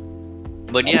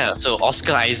 But yeah, so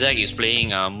Oscar Isaac is playing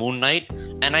Moon Knight,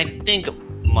 and I think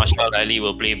Mahershala Ali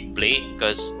will play Blade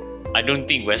because I don't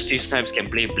think Wesley Snipes can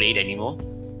play Blade anymore.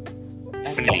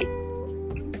 Definitely.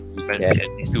 Yeah.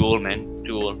 He's too old, man.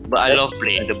 Too old. But I love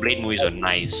Blade. The Blade movies are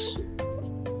nice.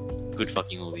 Good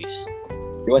fucking movies.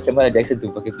 You want Samuel L. Jackson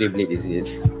to fucking play Blade, is it?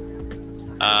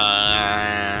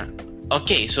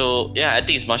 Okay, so yeah, I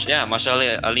think it's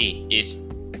Mahershala Ali is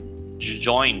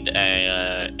joined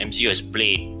MCU as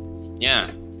Blade. Yeah,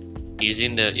 he's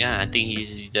in the I think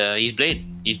he's Blade.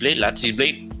 He's Blade, lads. He's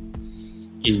Blade.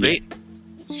 He's Blade.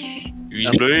 He's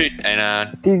Blade. And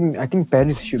I think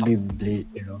Paris should be Blade.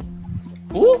 You know,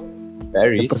 who?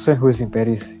 Paris. the person who's in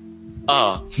Paris.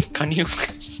 Kanye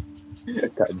West.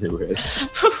 Kanye West.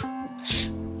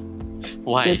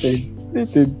 Why?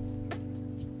 Listen.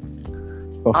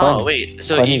 For fun. Wait.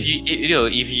 So Funny. if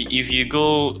you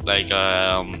go like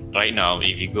right now,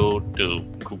 if you go to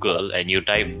Google and you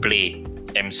type Blade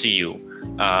MCU,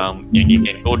 and you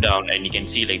can go down and you can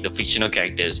see like the fictional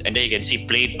characters, and then you can see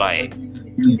played by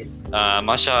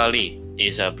Mahershala Ali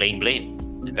is playing Blade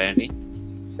apparently.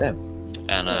 Damn.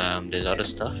 And there's other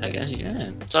stuff, I guess.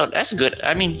 Yeah. So that's good.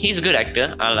 I mean, he's a good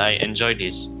actor. I enjoyed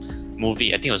his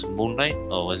movie. I think it was Moon Knight,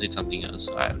 or was it something else?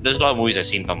 There's a lot of movies I've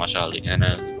seen from Mahershala Ali, and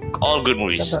all good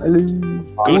movies.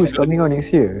 It's coming out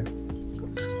next year.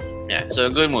 Yeah, so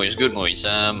good movies.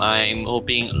 I'm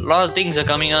hoping a lot of things are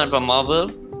coming out from Marvel.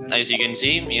 As you can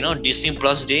see, Disney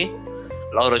Plus Day,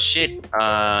 a lot of shit. You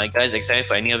guys excited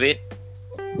for any of it?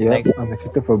 Yes, I'm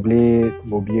excited for Blade,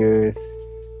 Mobius.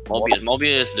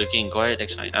 Mobius looking quite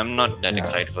excited. I'm not that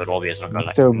excited for Mobius, not gonna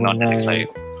lie. Still I'm not Moon that Knight. excited.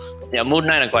 Yeah, Moon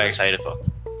Knight I'm quite excited for.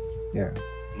 Yeah.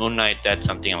 Moon Knight, that's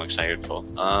something I'm excited for.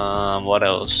 What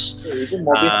else? Isn't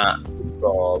Mobius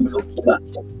from Loki?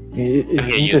 It's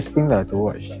Okay, interesting to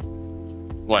watch.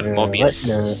 What, Mobius?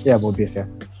 Mobius, yeah.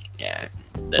 Yeah.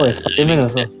 Spider-Man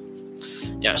also.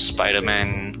 Yeah,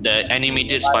 Spider-Man. The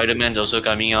animated Spider-Man's also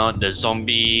coming out. The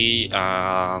zombie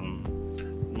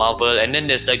Marvel, and then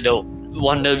there's like the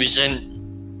Wonder Vision,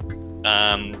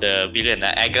 the villain,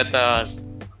 Agatha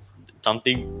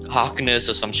something Harkness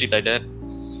or some shit like that.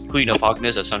 Queen of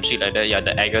Harkness or some shit like that. Yeah,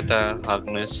 the Agatha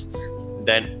Harkness.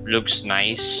 That looks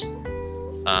nice.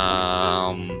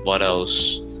 What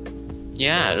else?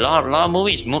 Yeah, a lot of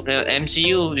movies.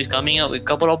 MCU is coming out with a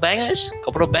couple of bangers.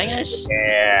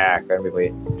 Yeah, can't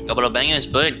wait. Couple of bangers,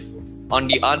 but on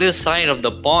the other side of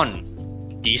the pond,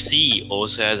 DC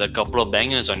also has a couple of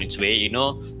bangers on its way.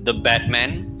 The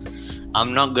Batman.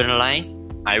 I'm not gonna lie,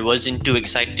 I wasn't too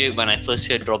excited when I first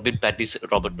heard Robert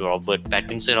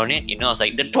Pattinson on it. I was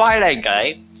like, the Twilight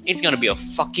guy. It's gonna be a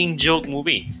fucking joke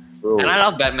movie. Bro. And I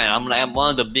love Batman. I'm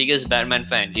one of the biggest Batman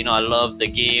fans. I love the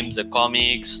games, the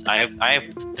comics. I have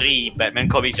 3 Batman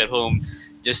comics at home,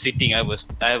 just sitting. I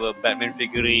have a Batman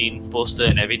figurine, poster,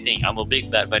 and everything. I'm a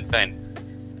big Batman fan.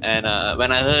 And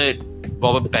when I heard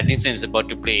Robert Pattinson is about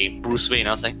to play Bruce Wayne,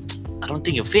 I was like, I don't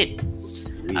think he'll fit.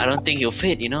 I don't think he's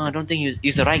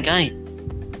the right guy.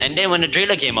 And then when the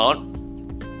trailer came out,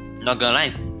 not gonna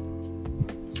lie,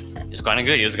 it's kinda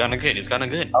good.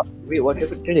 Wait, what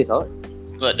different trailer is out?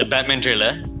 What, the Batman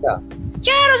trailer? Yeah.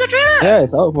 Yeah, there's a trailer. Yeah,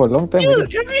 it's out for a long time. Dude,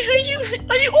 already.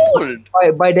 are you old?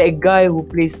 By that guy who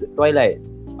plays Twilight.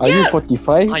 Are you Yeah.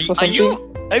 45 or Are something? you?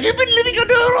 Have you been living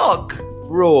under a rock?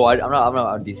 Bro, I'm not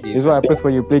on DC. This is what happens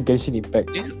when you play Genshin Impact.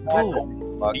 Bro,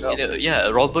 yeah,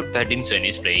 Robert Pattinson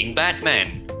is playing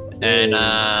Batman, and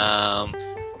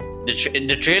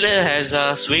the trailer has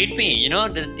swayed me.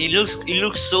 It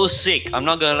looks so sick. I'm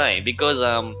not gonna lie, because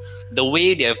the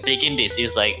way they have taken this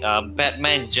is like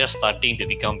Batman just starting to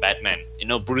become Batman.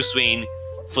 Bruce Wayne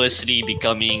firstly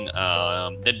becoming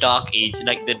the Dark Age.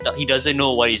 Like he doesn't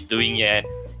know what he's doing yet.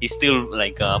 He's still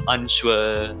like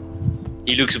unsure.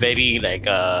 He looks very like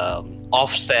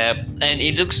off step, and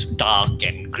it looks dark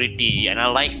and gritty, and I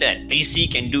like that. DC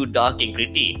can do dark and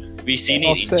gritty. We've seen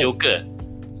it in Offset. Joker.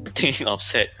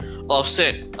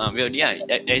 Offset. Yeah,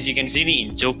 as you can see it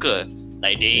in Joker,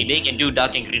 like they can do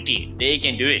dark and gritty. They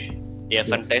can do it. They are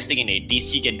fantastic in it.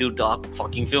 DC can do dark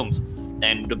fucking films,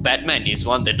 and the Batman is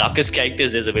one of the darkest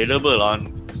characters that's available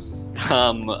on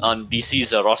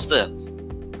DC's roster.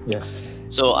 Yes.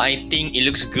 So I think it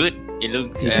looks good. It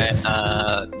looks Yes.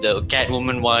 the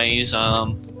Catwoman wise.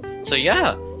 So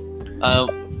yeah.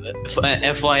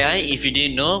 FYI, if you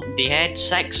didn't know, they had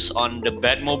sex on the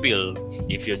Batmobile.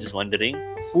 If you're just wondering.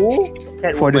 Who?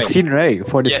 For the scene, right?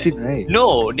 Yeah.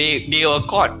 No, they were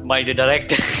caught by the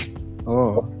director.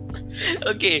 Oh.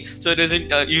 Okay, so there's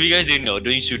if you guys didn't know,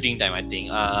 during shooting time, I think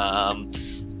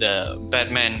the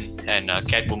Batman and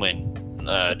Catwoman.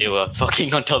 They were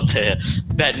fucking on top of the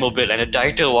Batmobile, and the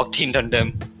director walked in on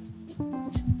them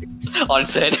on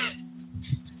set.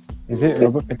 Is it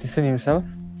Robert Pattinson himself?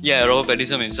 Yeah, Robert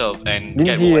Pattinson himself and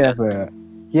Didn't he Catwoman. have a...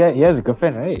 Yeah, he has a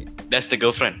girlfriend, right? That's the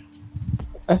girlfriend.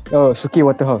 Oh, Suki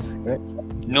Waterhouse, right?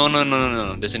 No.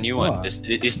 There's a new one. Oh. This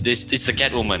is the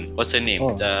Catwoman. What's her name?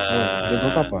 They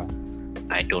broke up, ah?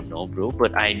 I don't know, bro.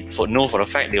 But I know for a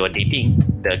fact they were dating,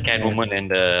 the Catwoman and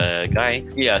the guy.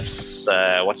 Yes.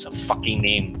 What's her fucking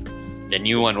name? The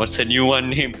new one. What's her new one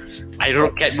name? I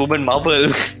wrote Catwoman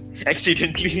Marvel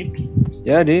accidentally.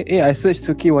 Yeah, I searched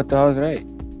Suki Waterhouse, right?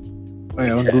 Oh,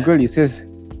 yeah, on Google it says...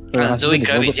 her Zoe husband is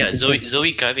Kravitz. Robert Yeah, Pattinson.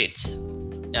 Zoe Kravitz.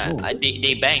 Yeah, Oh.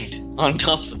 they banged on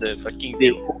top of the fucking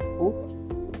thing.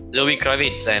 Zoe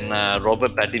Kravitz and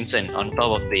Robert Pattinson on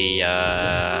top of the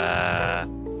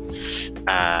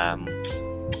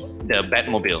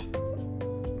Batmobile.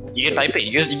 You can type it.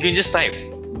 You can just type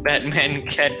Batman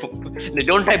Catwoman. They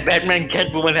don't type Batman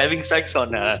Catwoman having sex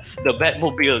on the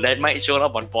Batmobile. That might show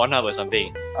up on Pornhub or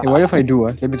something. Hey, what if I do?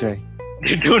 Let me try.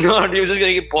 Do not. You're just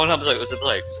gonna get Pornhub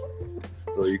subscribes.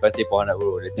 Bro, you can't say Pornhub,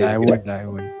 bro. Yeah, I won't.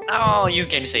 Oh, you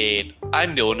can say it.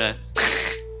 I'm the owner.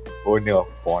 Owner of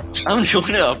porn. I'm the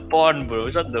owner of porn, bro.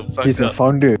 Shut the fuck He's a up.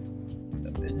 founder.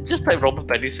 Just type Robert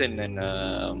Pattinson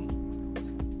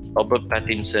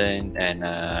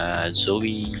and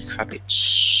Zoe Kravitz.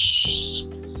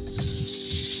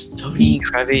 Zoe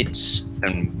Kravitz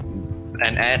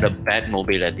and add a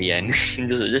Batmobile at the end.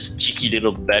 just cheeky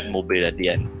little Batmobile at the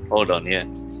end. Hold on, yeah.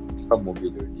 Some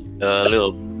mobile already. A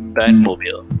little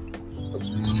Batmobile.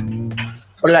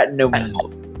 Platinum.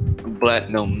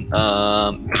 Platinum.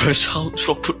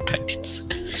 Robert Pattinson.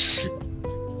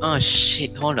 Oh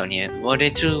shit! Hold on, yeah. Were they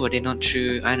true? Were they not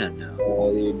true? I don't know.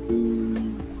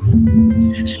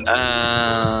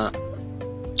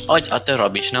 Oh, it's utter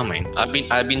rubbish. Never mind. I've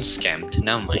been scammed.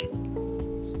 Never mind.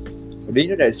 Do you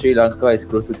know that Sri Lanka is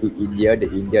closer to India?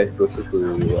 That India is closer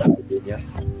to Albania?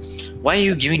 Why are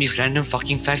you giving these random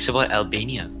fucking facts about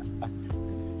Albania?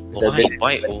 It's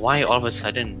Why all of a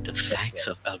sudden the facts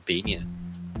of Albania?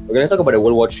 Okay, let's talk about the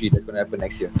World War III that's going to happen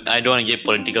next year. I don't want to get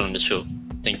political on the show.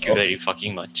 Thank you very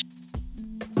fucking much.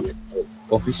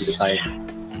 Obviously, the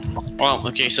time. Well,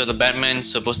 okay, so the Batman's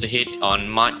supposed to hit on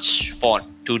March 4th,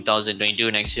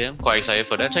 2022 next year. Quite excited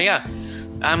for that. So yeah,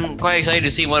 I'm quite excited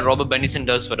to see what Robert Pattinson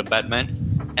does for the Batman.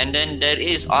 And then there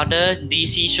is other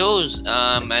DC shows.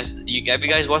 Have you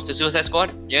guys watched the Suicide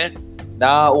Squad? Yeah?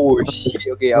 Nah, oh shit.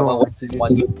 Okay, I'm No, watching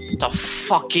one movie. It's a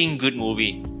fucking good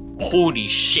movie. Holy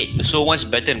shit, so much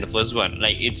better than the first one.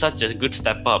 Like, it's such a good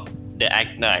step up. The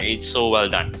actor, it's so well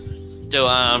done. So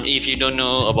if you don't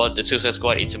know about the Suicide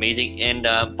Squad, it's amazing. And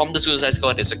from the Suicide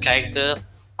Squad, there's a character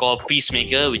called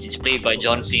Peacemaker, which is played by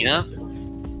John Cena.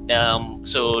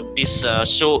 So this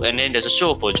show, and then there's a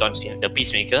show for John Cena, the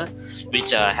Peacemaker,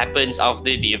 which happens after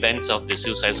the events of the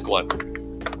Suicide Squad.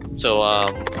 So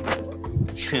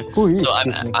Who is So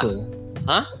Peacemaker?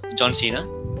 John Cena.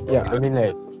 Yeah, I mean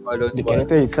like the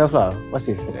character itself lah. What's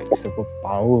his like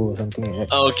superpower or something like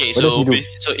that? Okay, What does he do?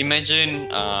 so imagine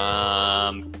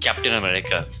Captain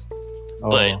America, Oh,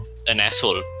 but an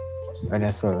asshole. an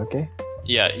asshole. Okay.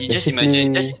 Yeah, you just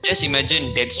imagine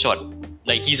Deadshot.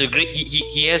 Like he's a great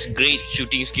he has great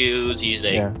shooting skills. He's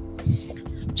like Yeah.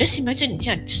 just imagine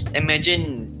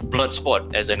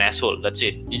Bloodsport as an asshole. That's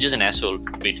it. He's just an asshole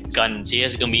with guns. He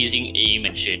has amazing aim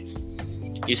and shit.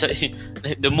 He's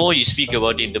the more you speak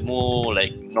about it, the more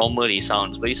like normal he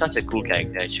sounds. But he's such a cool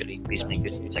character actually. Peacemaker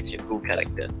is actually a cool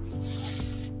character.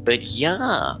 But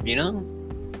yeah,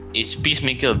 is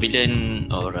Peacemaker a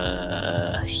villain or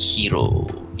a hero?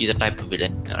 He's a type of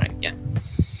villain. Alright, yeah.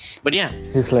 But yeah,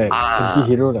 He's like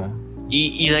anti-hero lah.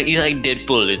 he's like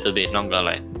Deadpool a little bit. Not gonna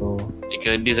lie. So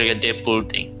This like a Deadpool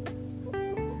thing.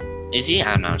 Is he?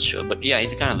 I'm not sure, but yeah,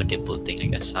 it's kind of a Deadpool thing, I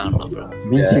guess. I don't know, bro.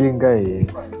 being chilling guy.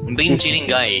 Being chilling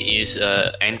guy is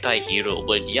anti-hero,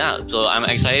 but yeah. So I'm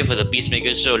excited for the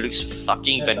Peacemaker show. Looks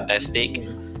fucking fantastic.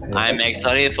 I'm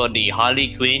excited for the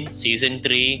Harley Quinn season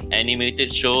 3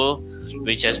 animated show,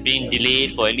 which has been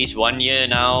delayed for at least 1 year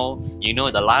now.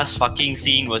 The last fucking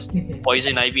scene was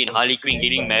Poison Ivy and Harley Quinn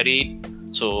getting married.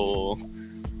 So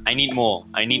I need more.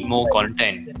 I need more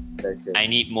content. I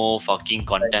need more fucking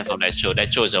content from that show.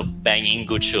 That show is a banging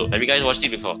good show. Have you guys watched it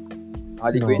before?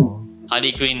 Harley Quinn? No.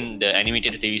 Harley Quinn, the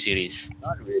animated TV series.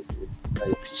 Not really.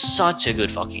 Like, Such a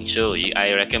good fucking show.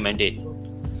 I recommend it.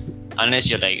 Unless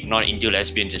you're like not into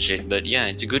lesbians and shit, but yeah,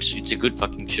 it's a good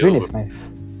fucking show. Queen is nice.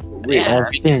 wait, Yeah. I have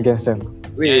nothing against them.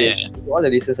 wait. Yeah. To all the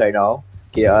listeners right now,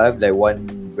 okay, I have like one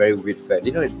very weird fact.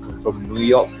 From New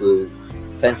York to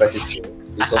San Francisco,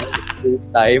 it's almost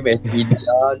same time as India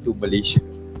to Malaysia.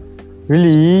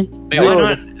 Really? Wait, why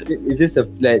not? It's just a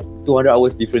like 200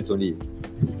 hours difference only.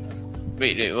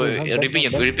 Wait,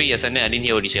 repeat your sentence. I didn't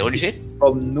hear what you said. What did you say?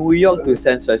 From New York to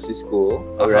San Francisco,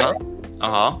 alright,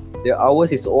 the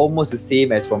hours is almost the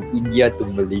same as from India to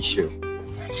Malaysia.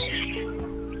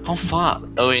 How far?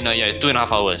 Oh wait, no, yeah,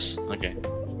 2.5 hours. Okay.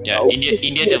 Yeah, Okay.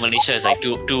 India to Malaysia is like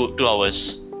two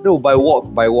hours. No, by walk,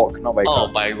 not by Oh, car.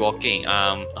 by walking.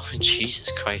 Oh,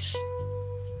 Jesus Christ.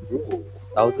 Bro,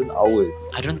 1,000 hours.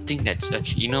 I don't think that's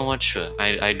okay. You know what? Sure.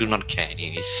 I do not care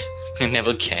anyways. I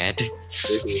never cared.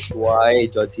 This is why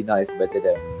John Cena is better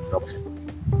than Rock.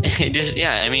 Just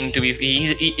yeah, I mean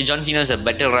John Cena is a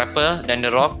better rapper than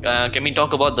The Rock. Can we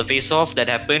talk about the face-off that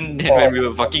happened when we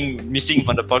were fucking missing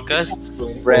from the podcast?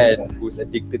 Friend who's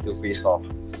addicted to Face Off.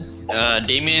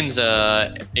 Damien's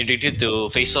addicted to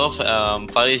Face Off.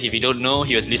 Faris, if you don't know,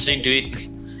 he was listening to it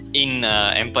in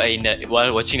Empire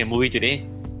while watching the movie today.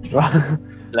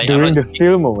 Like During the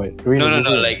film or what? During no, the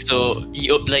movie? like so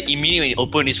he like immediately when he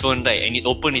opened his phone, right, and he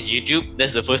opened his YouTube,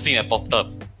 that's the first thing that popped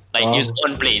up. Like Wow. use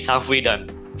on play, it's halfway done.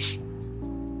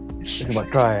 It's about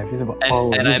drive. It's about And,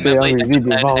 power. and I This guy remember really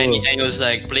big power. and he was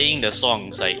like playing the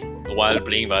songs like while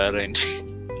playing Valorant.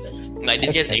 Like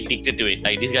this guy's addicted to it.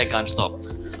 Like this guy can't stop.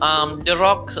 The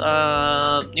Rock,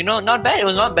 not bad. It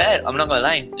was not bad. I'm not gonna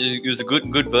lie. It was a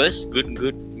good verse, good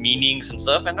meanings and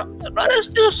stuff, and rather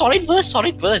still a solid verse from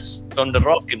The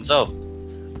Rock himself.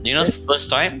 First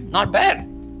time, not bad.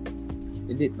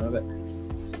 Indeed, not bad.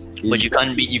 But you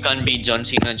can't beat John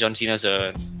Cena. John Cena's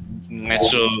a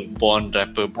natural born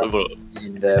rapper, bro.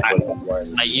 In there for a while.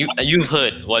 You've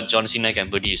heard what John Cena can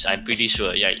produce. I'm pretty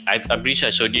sure. Yeah, I'm pretty sure I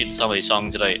showed you some of his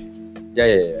songs, right?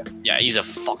 Yeah. Yeah, he's a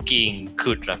fucking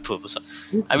good rapper.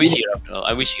 I wish he rapped more.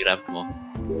 I wish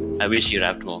he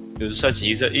rapped more. He's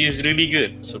really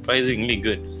good, surprisingly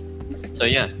good. So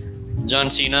yeah, John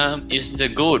Cena is the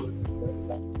GOAT.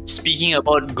 Speaking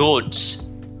about GOATs,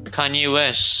 Kanye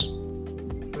West,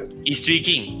 he's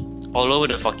tweaking all over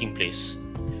the fucking place.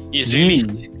 He's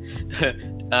released.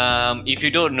 If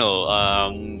you don't know,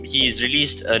 he's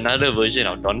released another version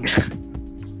of Donda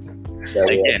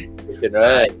again.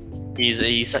 Right. He's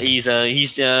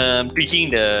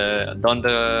tweaking the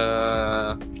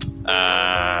Donda,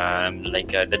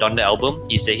 the Donda album.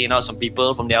 He's taking out some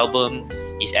people from the album.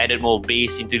 He's added more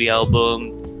bass into the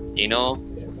album.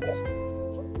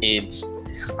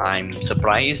 I'm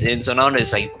surprised. And so now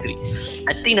there's like 3.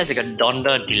 I think there's like a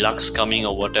Donda Deluxe coming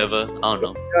or whatever. I don't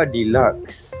know.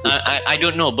 Deluxe. I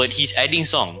don't know, but he's adding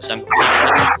songs. I'm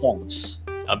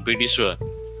pretty sure.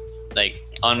 Like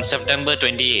on September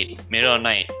 28th, middle of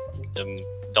night,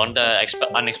 Donda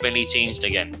unexpectedly changed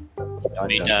again.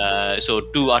 So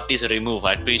 2 artists were removed.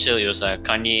 I'm pretty sure it was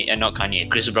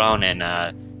Chris Brown and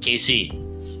KC.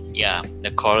 Yeah,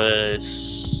 the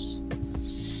chorus.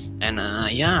 And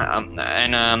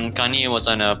Kanye was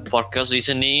on a podcast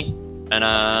recently, and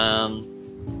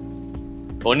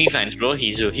OnlyFans, bro.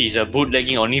 He's a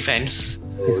bootlegging OnlyFans.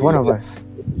 He's one of us.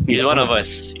 He's one of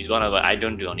us. I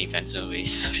don't do OnlyFans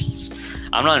anyways.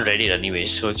 I'm not on Reddit anyway,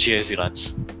 so cheers,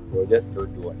 lads. Bro, just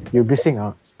don't do it. You're missing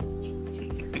out.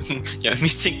 You're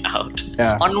missing out.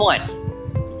 Yeah. On what?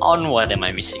 On what am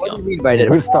I missing What do out? you mean by that?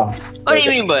 Good stuff. What do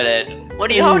you mean by that? How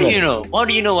do you know? How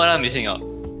do you know what I'm missing out?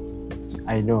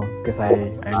 I know, because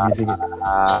I'm using it.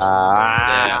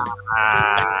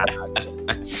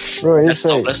 Bro, it's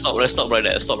Let's stop right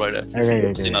there.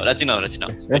 Okay. That's enough. Let's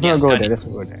not go there.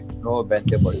 No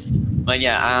banter about it. But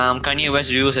yeah, Kanye West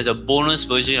reveals as a bonus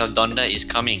version of Donda is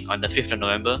coming on the 5th of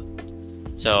November.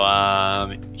 So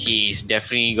he's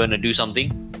definitely gonna do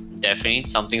something. Definitely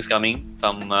something's coming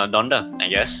from Donda, I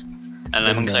guess. And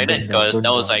I'm excited because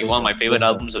that was like one of my favorite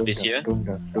albums of this year.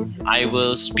 I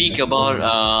will speak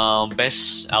about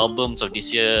best albums of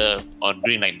this year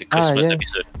during like the Christmas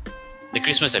episode. The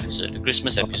Christmas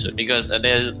episode because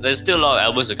there's still a lot of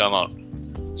albums to come out.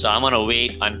 So I'm gonna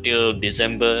wait until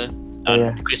December,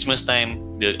 Christmas time.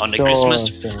 On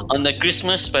the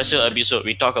Christmas special episode,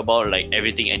 we talk about like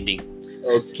everything ending.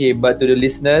 Okay, but to the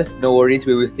listeners, no worries.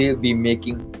 We will still be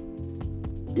making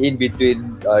in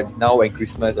between now and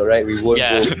Christmas. Alright, we won't.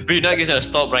 Yeah, we're not gonna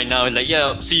stop right now. It's like,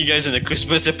 yeah, see you guys in the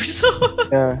Christmas episode.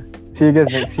 Yeah, see you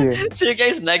guys next year. See you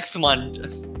guys next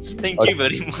month. Thank you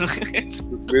very much.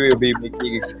 We will be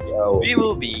making. We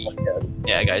will be.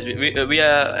 Yeah, guys, we are we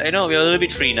are a little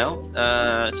bit free now.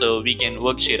 So we can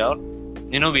work shit out.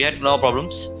 We had a lot of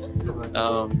problems.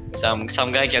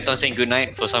 Some guy kept on saying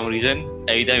goodnight for some reason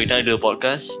every time we try to do a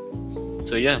podcast.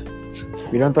 So yeah,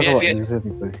 We don't talk Yeah, about yeah. loser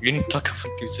people. We didn't talk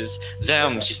about losers.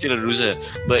 Zam, she's still a loser,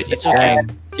 but it's okay.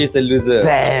 She's a loser.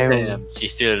 Damn.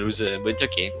 She's still a loser, but it's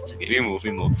okay. It's okay. We move.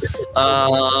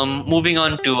 Moving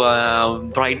on to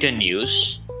Brighton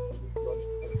news.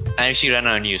 I actually ran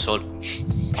out of news. Hold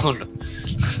on.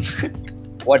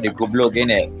 What the goblok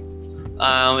innit?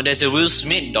 There's a Will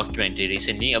Smith documentary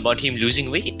recently about him losing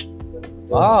weight.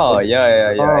 Oh,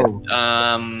 yeah. Oh.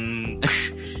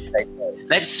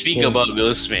 Let's speak Yeah. about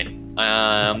Will Smith.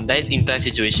 That entire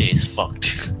situation is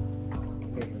fucked.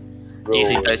 Bro. His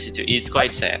entire situation, it's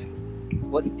quite sad.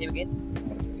 What's his name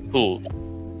again? Who?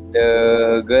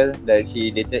 The girl that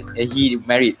she dated, he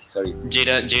married, sorry.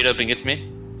 Jada Pinkett Smith?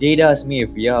 Jada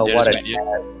Smith, yeah, Jada what Smith, an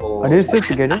yeah. asshole. Are they still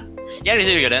together? Yeah, they're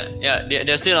still together. Yeah,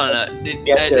 they're still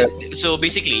on. So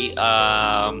basically,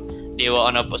 they were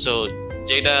on a. So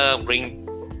Jada bring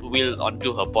Will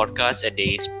onto her podcast and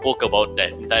they spoke about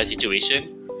that entire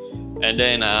situation. And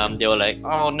then they were like,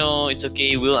 "Oh no, it's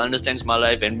okay. Will understands my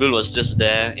life." And Will was just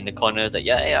there in the corners, like,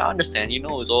 "Yeah, I understand. You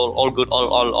know, it's all good,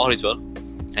 all is well."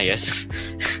 I guess.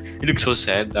 It looks so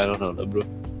sad. I don't know, bro.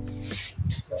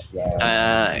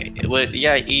 But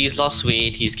yeah, he's lost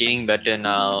weight. He's getting better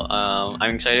now.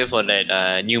 I'm excited for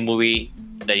that new movie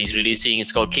that he's releasing.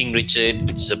 It's called King Richard,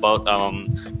 which is about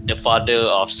the father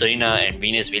of Serena and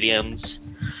Venus Williams.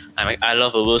 I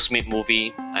love a Will Smith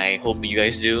movie. I hope you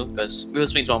guys do, because Will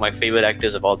Smith's one of my favorite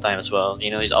actors of all time as well.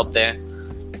 You know, he's up there.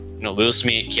 You know, Will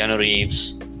Smith, Keanu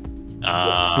Reeves, He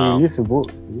released a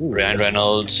book. Ooh. Ryan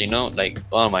Reynolds. You know, like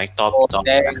one of my top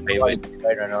favorite.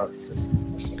 Ryan Reynolds.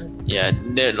 Yeah,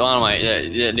 they're one of my.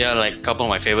 They are like a couple of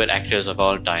my favorite actors of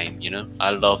all time. You know, I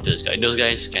love those guys. Those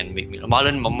guys can make me.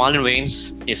 Marlon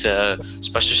Wayans is a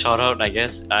special shout out, I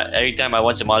guess. Every time I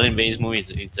watch a Marlon Wayans movie,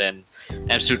 it's an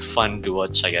absolute fun to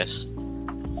watch, I guess.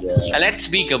 Yeah. And let's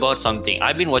speak about something.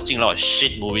 I've been watching a lot of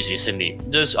shit movies recently,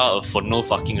 just for no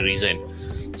fucking reason.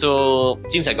 So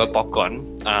since I got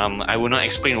popcorn, I will not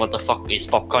explain what the fuck is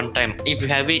popcorn time. If you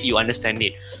have it, you understand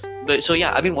it. But so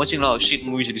yeah, I've been watching a lot of shit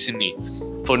movies recently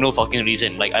for no fucking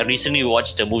reason. Like I recently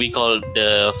watched a movie called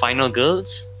The Final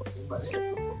Girls.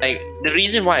 Like the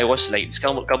reason why I watched like this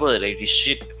couple of like these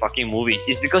shit fucking movies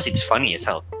is because it's funny as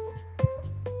hell.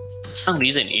 For some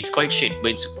reason it's quite shit,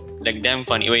 but it's like damn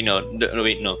funny. Wait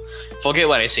no. Forget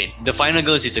what I said. The Final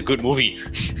Girls is a good movie.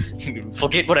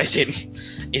 Forget what I said.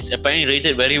 It's apparently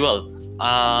rated very well.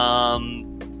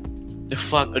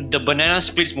 The Banana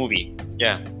Splits movie.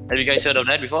 Yeah. Have you guys heard of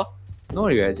that before? No,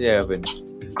 you guys, yeah, I haven't.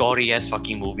 Gory ass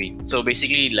fucking movie. So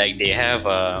basically, like they have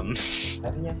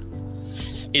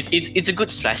it's a good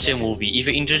slasher movie. If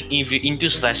you're into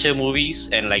slasher movies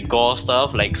and like gore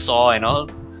stuff, like Saw and all,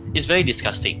 it's very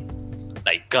disgusting.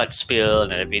 Like gut spill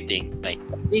and everything. Like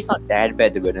It's not that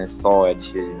bad to be honest, Saw and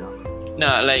shit, you know.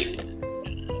 nah,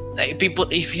 like people,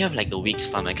 if you have like a weak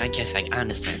stomach, I guess like I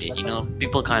understand it. You know,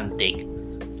 people can't take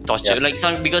torture, Yeah. like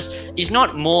some, because it's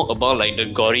not more about like the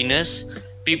goriness.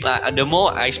 People, the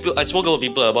more I spoke about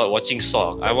people about watching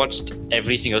Saw. I watched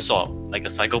every single Saw like a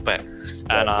psychopath,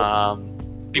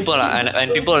 and people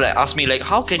like ask me like,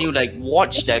 how can you like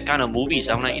watch that kind of movies?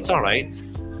 I'm like, it's alright.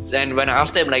 Then when I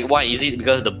asked them like, why is it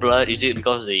because of the blood? Is it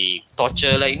because of the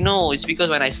torture? Like, no, it's because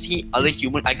when I see other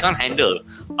human, I can't handle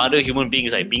other human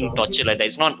beings like being tortured like that.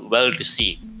 It's not well to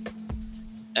see.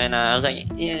 And I was like,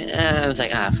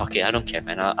 fuck it, I don't care,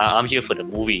 man. I'm here for the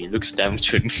movie. It looks damn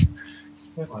good.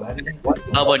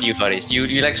 How about you, Faris? You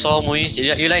like Saw movies?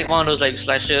 You like one of those like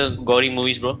slasher gory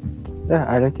movies, bro? Yeah,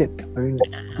 I like it. I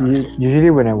mean,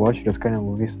 usually when I watch those kind of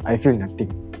movies, I feel nothing.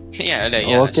 Yeah, like,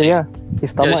 Oh, okay, yeah.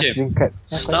 His stomach same. is being cut.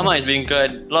 Yeah, Stomach is being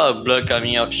cut, a lot of blood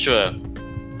coming out. Sure,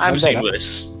 I've Not seen bad,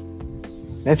 worse.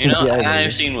 That's You know, CGI,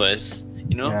 I've seen worse.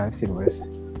 You know, Yeah, I've seen worse.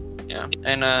 yeah.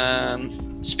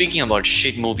 And speaking about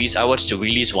shit movies, I watched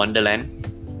Willy's Wonderland.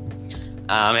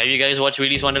 Have you guys watched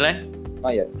Willy's Wonderland?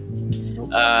 Not yet.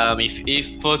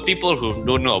 If for people who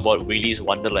don't know about Willy's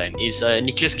Wonderland, it's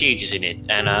Nicolas Cage is in it,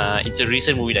 and it's a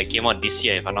recent movie that came out this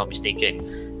year, if I'm not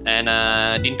mistaken. And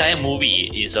the entire movie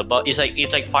is about it's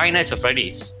like Five Nights at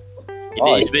Freddy's.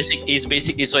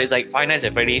 It's like Five Nights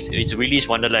at Freddy's. It's Willy's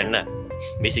Wonderland,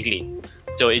 basically.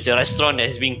 So it's a restaurant that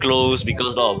has been closed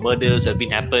because a lot of murders have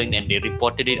been happened, and they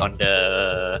reported it on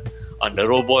the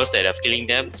robots that are killing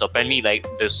them. So apparently, like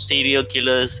the serial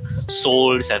killers'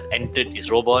 souls have entered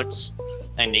these robots,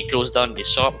 and they closed down this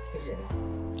shop.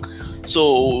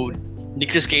 So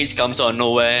Nicolas Cage comes out of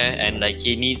nowhere, and like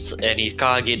his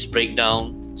car gets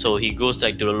breakdown. So he goes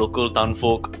like to the local town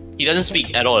folk. He doesn't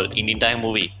speak at all in the entire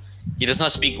movie. He does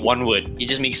not speak one word. He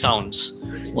just makes sounds.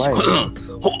 Why?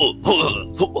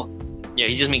 Yeah,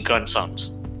 he just makes grunt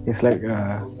sounds. It's like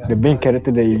the main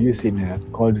character that you use in a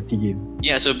Call of Duty game.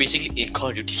 Yeah, so basically in Call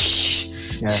of Duty.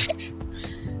 Yeah.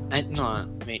 I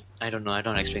don't know. I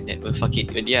don't explain that. But fuck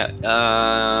it. But yeah,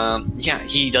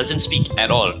 he doesn't speak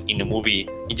at all in the movie.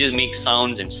 He just makes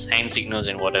sounds and hand signals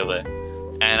and whatever.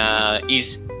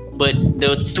 And but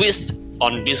the twist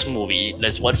on this movie,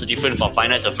 that's what's different from Five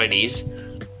Nights at Freddy's.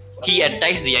 He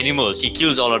attacks the animals. He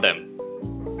kills all of them.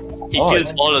 He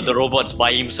kills all of the robots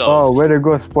by himself. Oh, where to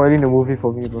go spoiling the movie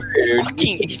for me, bro.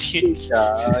 Fucking idiots. He's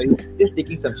just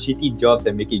taking some shitty jobs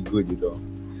and make it good, you know.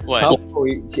 What? How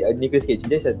Nicolas Cage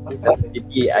just has some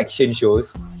shitty action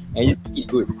shows and he just make it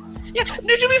good. Yeah,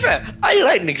 no, to be fair, I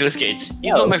like Nicolas Cage.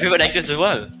 He's one of my favorite actors as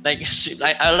well. Like,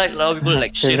 I like a lot of people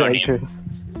like shit on him.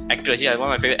 Actress, yeah,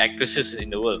 one of my favorite actresses in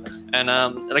the world. And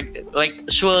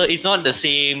sure, it's not the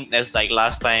same as like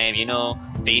last time, you know,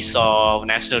 Face Off,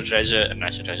 National Treasure,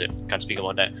 can't speak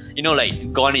about that. You know,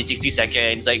 like Gone in 60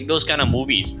 Seconds, like those kind of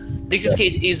movies. Nicolas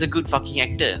Cage is a good fucking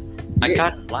actor. I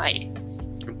can't lie.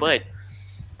 But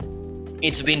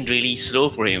it's been really slow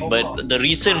for him. But the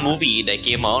recent movie that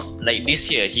came out, like this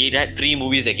year, he had 3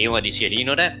 movies that came out this year. Do you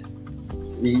know that?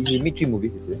 He made 3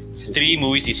 movies this year. 3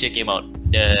 movies this year came out.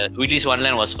 The Willy's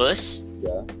Wonderland was first.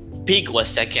 Yeah. Pig was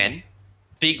second.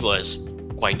 Pig was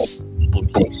quite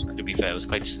spooky, to be fair. It was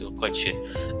quite shit.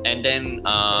 And then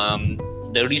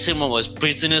the recent one was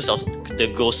Prisoners of the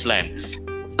Ghostland.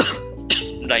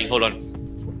 Like, hold on.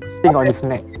 Thing on his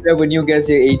neck. We have a new guest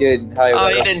here, Aiden. Hi. Oh,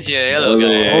 Aiden's here. Hello, guys.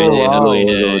 Hello,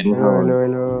 Aiden.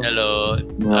 Hello.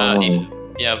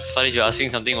 Hello. Yeah, Farid, you're asking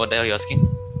something. What the hell are you asking?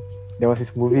 There was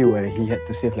this movie where he had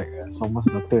to save like someone's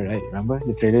daughter, right? Remember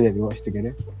the trailer that we watched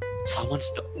together?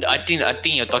 I think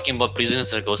you're talking about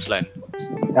Prisoners of the Ghostland.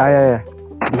 Yeah.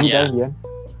 Did he die in the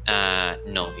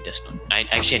end? No, he does not. I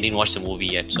didn't watch the movie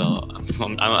yet, so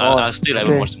I still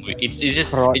haven't watched the movie. It's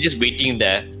just waiting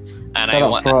there, and I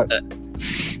want.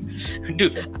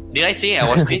 Dude, did I say I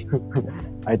watched it?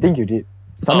 I think you did.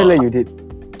 Something like you did.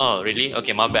 Oh, really?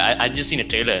 Okay, my bad. I just seen a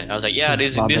trailer. I was like, yeah,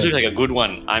 this looks like a good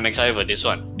one. I'm excited for this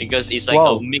one because it's like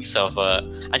a mix of.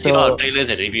 I see a lot of trailers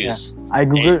and reviews. Yeah. I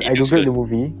googled the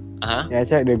movie. Uh-huh. Yeah, I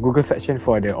checked the Google section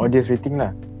for the audience rating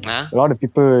lah. Huh? A lot of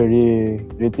people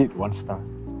rate it 1 star.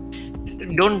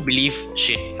 Don't believe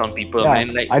shit from people, Yeah,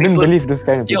 man. Like I don't believe those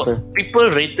kind of people. People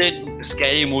rated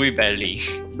Scary Movie badly.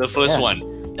 The first one.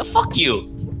 Yeah, fuck you.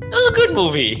 That was a good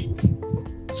movie.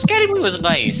 Scary Movie was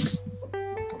nice.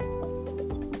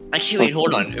 Actually, wait,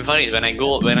 hold on. Funny is when I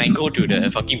go to the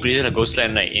fucking Prison of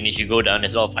Ghostland, right, and if you go down,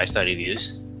 there's a lot of 5-star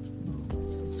reviews.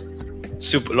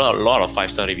 Lot of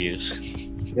 5-star reviews.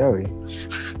 Yeah, we.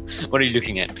 What are you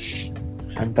looking at?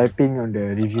 I'm typing on the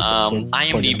review section.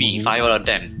 IMDb 5 out of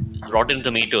 10. Rotten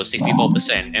Tomatoes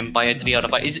 64%. Empire 3 out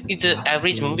of 5. It's an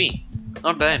average movie.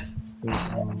 Not bad.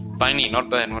 Finally, not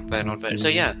bad. So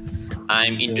yeah,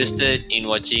 I'm interested in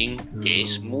watching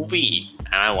this movie,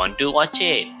 and I want to watch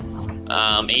it.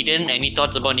 Aiden, any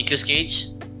thoughts about Nicolas Cage?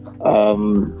 I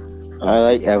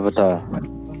like Avatar.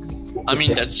 I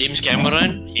mean, that's James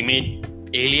Cameron. He made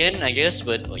Alien, I guess,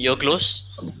 but you're close.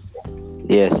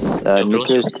 Yes,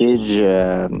 Nicolas Cage.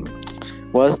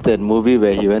 What's that movie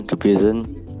where he went to prison?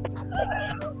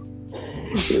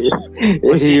 he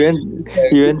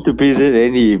went to prison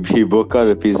and he broke out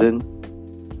of prison.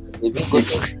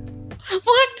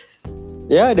 What?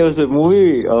 Yeah, there was a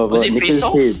movie of Was it Nicolas Face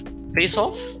Off? Cage. Face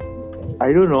Off?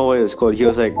 I don't know what it was called. He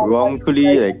was like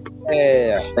wrongfully like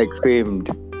framed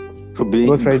for being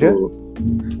Ghost Rider?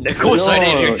 The Ghost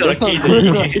Rider director of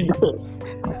Cage.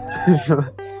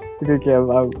 Okay,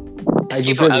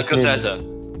 Escape from Alcatraz.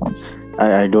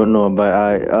 I don't know,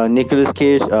 but Nicolas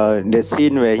Cage, that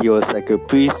scene where he was like a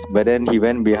priest, but then he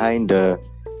went behind the.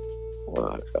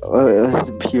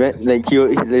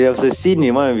 There was a scene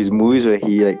in one of his movies where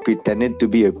he like pretended to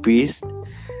be a priest,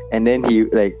 and then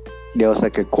there was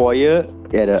like a choir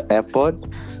at the airport,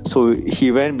 so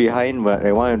he went behind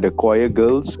one of the choir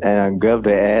girls and grabbed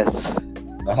her ass.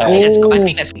 I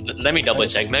think that's. Let me double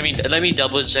check. Let me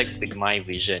double check with my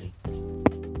vision.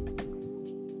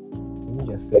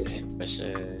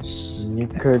 Versus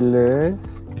Nicolas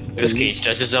Cage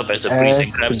dresses up as a priest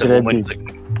and grabs a woman.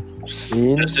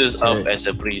 Dresses up as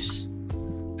a priest.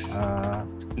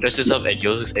 Dresses up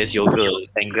as your girl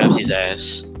and grabs his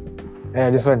ass. Yeah,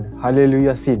 this one.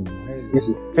 Hallelujah scene.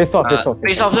 Face Off.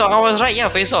 Face Off. So I was right. Yeah,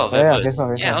 Face Off. Face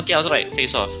Off. Yeah, okay, I was right.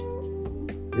 Face Off.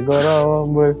 You got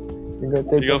rumble. You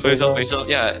got Face Off. Face Off.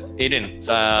 Yeah, Aiden.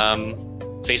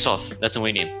 Face Off. That's the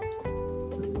movie name.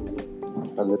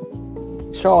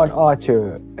 Sean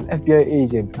Archer, an FBI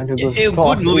agent, undergoes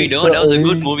good movie though. That was a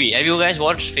good movie. Have you guys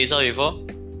watched Face Off before?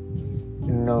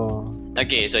 No.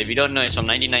 Okay, so if you don't know, it's from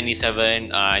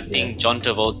 1997. I think John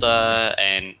Travolta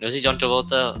and was it John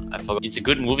Travolta? I forgot. It's a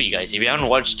good movie, guys. If you haven't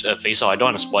watched Face Off, I don't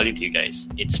want to spoil it to you guys.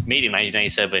 It's made in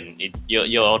 1997.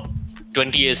 You're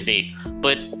 20 years late,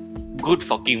 but good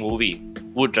fucking movie.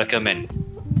 Would recommend.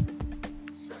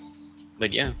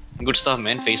 But yeah, good stuff,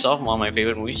 man. Face Off, one of my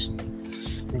favorite movies.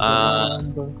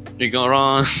 We go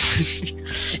wrong.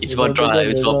 It's about drive.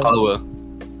 It's about power.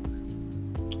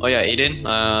 Oh yeah, Aiden.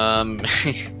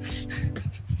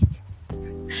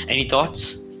 Any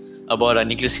thoughts about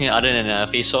Nicolas Cage other than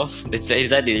Face Off? Is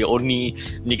that the only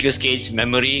Nicolas Cage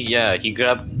memory? Yeah, he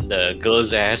grabbed the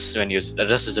girl's ass when he was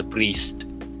dressed as a priest.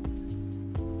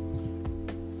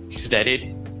 Is that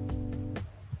it?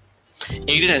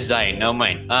 Aiden has died. Never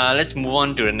mind. Let's move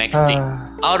on to the next thing.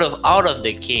 Out of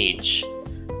the cage,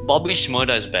 Bobby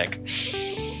Shmurda is back.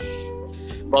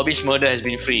 Bobby Shmurda has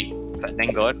been freed.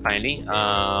 Thank God, finally.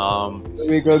 A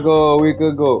week ago.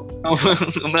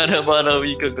 About a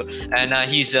week ago. And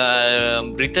his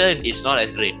return is not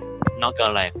as great. Not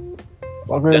gonna lie.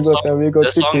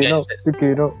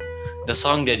 The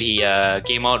song that he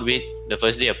came out with the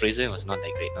first day of prison was not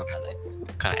that great. Not gonna lie.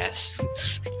 Kind of ass.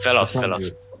 He fell off.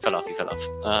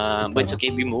 But it's okay,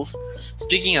 we move.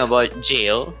 Speaking about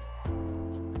jail,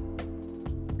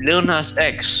 Lil Nas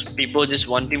X, people just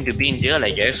want him to be in jail,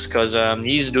 I guess, because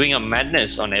he's doing a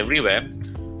madness on everywhere.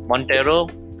 Montero,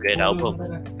 great album.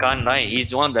 Can't lie,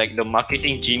 he's one like the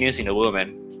marketing genius in the world,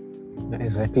 man.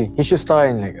 Exactly. He should star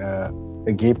in like a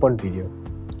gay porn video.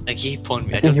 A gay porn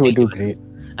video. I think he would do great.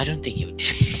 I don't think he would.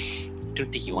 I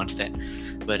don't think he wants that.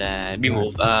 But we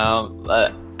move.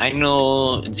 I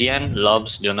know Zian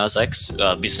loves Lil Nas X,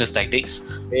 business tactics.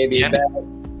 Baby Zian? back.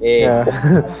 Hey.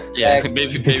 Yeah,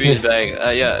 baby is back.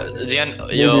 Yeah, Zian,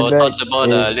 your thoughts about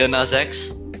Lil Nas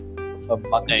X?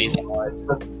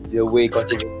 The way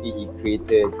controversy he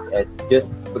created, and just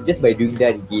by doing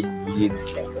that, he gained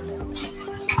millions.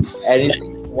 And it's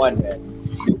one man.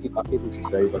 The market is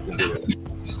very fucking good.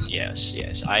 Yes,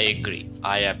 I agree.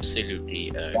 I absolutely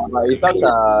agree. But it sounds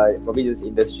probably just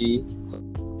industry.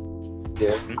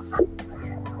 Yeah.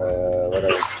 What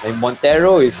else? And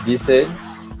Montero is decent.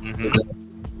 Mm-hmm.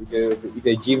 If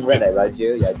you're a gym rat like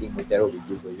Raja, yeah, I think Montero will be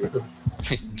good for you.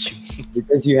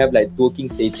 Because you have like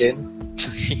twerking Satan.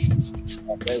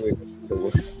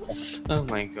 Oh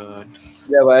my god.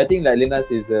 Yeah, but I think like Lil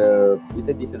Nas is a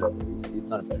decent album. It's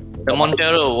not bad. The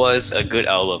Montero was a good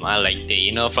album. I liked it.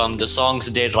 You know, from the songs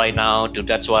Dead Right Now to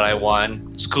That's What I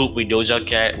Want, Scoop with Doja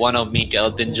Cat, One of Me to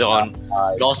Elton John,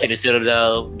 Lost in the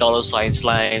Citadel, $sign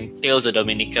Slime, Tales of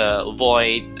Dominica,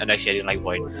 Void, and actually I didn't like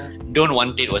Void. Don't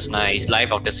Want It was nice,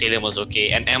 Life After Salem was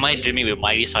okay, and Am I Dreaming with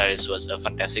Miley Cyrus was a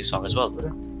fantastic song as well.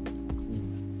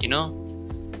 You know,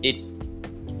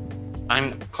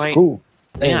 I'm quite... Cool.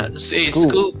 Yeah, it's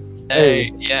cool.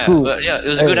 It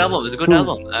was a good album. It's a good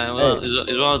album.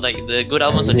 It's one of like the good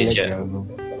albums of this year.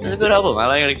 It's a good album. I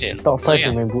like it. Top 5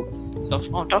 in my book.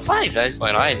 Top 5. That's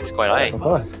quite high. It's quite high. Of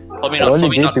course. For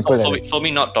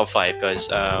me, not top 5 because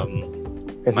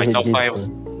my top 5.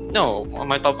 No,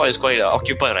 my top 5 is quite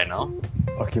occupied right now.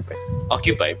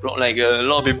 Occupied, bro. Like a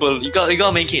lot of people. You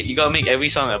gotta make it. You gotta make every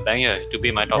song a banger to be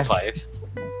my top 5.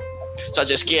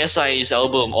 Such as KSI's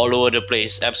album All Over the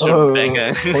Place, absolute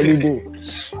banger.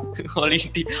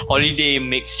 Holiday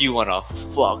makes you wanna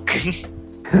fuck.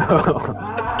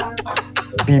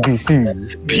 BBC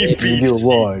Video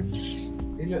Award.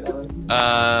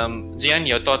 Zian,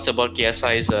 your thoughts about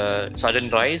KSI's sudden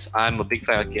rise? I'm a big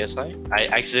fan of KSI. I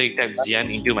accidentally typed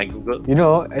Zian into my Google. You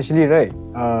know, actually, right?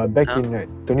 Back in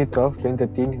 2012,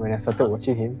 2013, when I started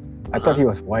watching him, I thought he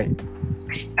was white.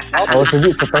 I was a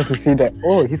bit surprised to see that.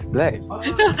 Oh, he's black. It's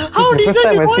the first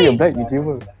time I see a black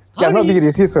YouTuber. Yeah, I'm not being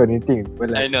racist or anything,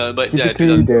 but like, I know, but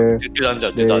typically the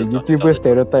 2000, YouTuber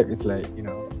stereopath is like, you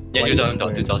know. Yeah,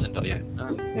 2000, yeah.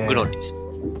 Good old days.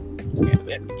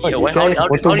 How do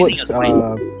you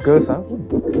think girls, huh?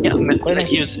 Yeah, like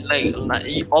he was like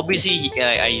obviously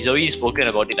he's already spoken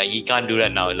about it. Like he can't do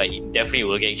that now. Like he definitely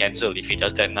will get cancelled if he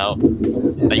does that now.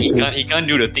 Like he can't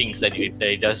do the things that he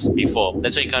does before.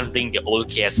 That's why he can't bring the old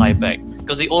KSI back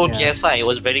because the old KSI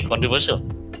was very controversial.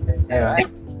 Yeah,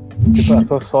 people are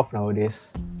so soft nowadays.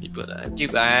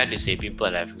 I had to say people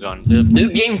have gone. The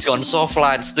game's gone soft,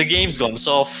 lads. The game's gone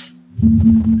soft.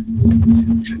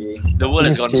 The world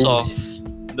has gone soft.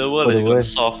 The world has gone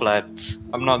soft, lads.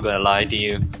 I'm not gonna lie to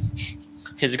you.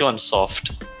 It's gone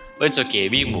soft. But it's okay,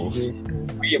 we move.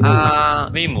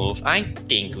 We move. I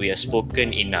think we have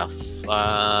spoken enough.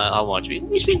 How much?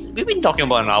 We've been talking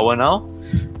about an hour now.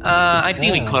 I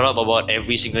think we caught up about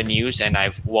every single news, and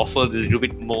I've waffled a little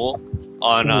bit more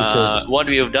on what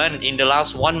we have done in the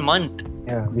last 1 month.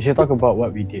 Yeah, we should talk about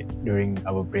what we did during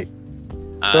our break.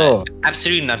 So-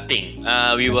 Absolutely nothing.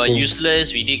 We were Nothing.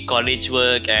 useless. We did college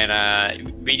work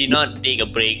and we did not take a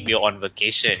break. We were on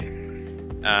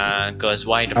vacation. Cause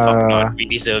why the fuck not? We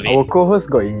deserve it. Our co-host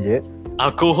got injured.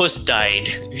 Our co-host died.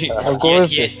 Our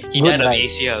co-host he is died good of night.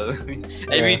 ACL.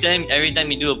 every time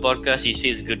we do a podcast, he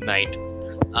says good night.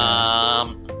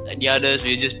 The others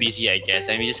we're just busy, I guess,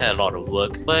 and we just had a lot of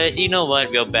work. But you know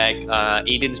what? We're back.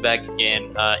 Aiden's back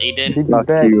again. Aiden, He did Fuck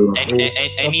back. you.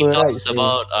 any Apa thoughts right,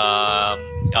 about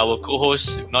our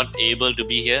co-host not able to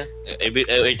be here?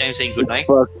 Every time saying good night.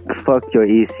 Fuck your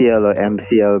ACL or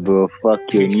MCL, bro. Fuck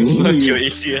your knee. Fuck your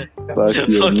ACL. Fuck your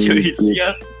Fuck your knee.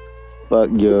 ACL. Fuck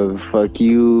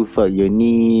you. Fuck your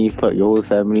knee. Fuck your whole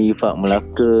family. Fuck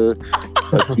Melaka.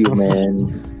 Fuck you,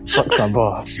 man. Fuck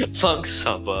Sabah. Fuck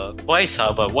Sabah. Why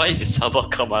Sabah? Why did Sabah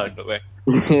come out of nowhere?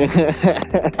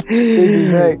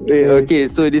 Wait, okay,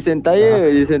 so this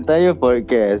entire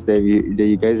podcast that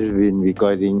you guys have been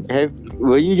recording,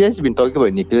 were you just been talking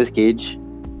about Nicolas Cage?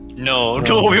 No,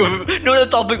 the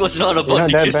topic was not about You're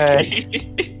not that Nicolas bad.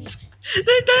 Cage.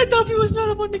 The entire topic was not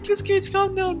about Nicolas Cage.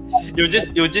 Calm down.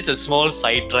 It was just a small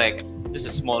sidetrack. Just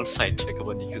a small sidetrack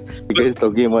about Nicolas. You guys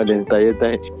talking about the entire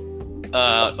time.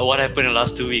 What happened in the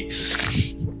last 2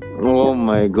 weeks? Oh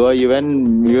my god, you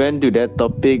went to that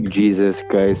topic, Jesus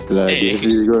Christ, lah. Hey. This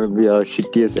is gonna be our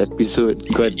shittiest episode.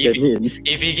 God damn it.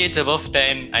 If he gets above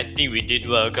 10, I think we did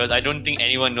well because I don't think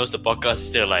anyone knows the podcast is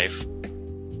still alive.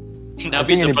 I I'll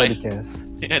be think anybody surprised.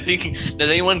 cares. I think,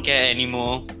 does anyone care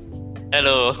anymore?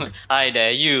 Hello, hi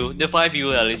there, you, the 5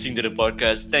 people are listening to the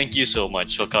podcast. Thank you so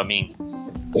much for coming.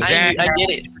 I get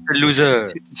it. Loser.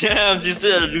 Damn, she's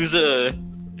still a loser.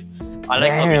 I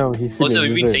like how Damn, he's still also a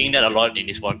we've been loser. saying that a lot in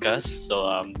this podcast. So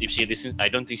if she listens, I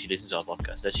don't think she listens to our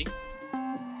podcast, does she?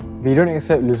 We don't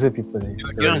accept loser people. You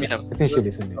don't accept. I think she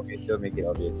listens. Okay, don't make it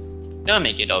obvious. Don't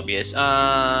make it obvious.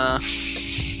 I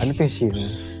don't think she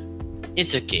knows.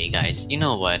 It's okay, guys. You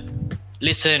know what?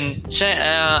 Listen, share.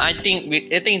 I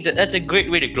think that's a great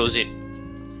way to close it.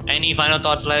 Any final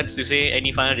thoughts, lads? To say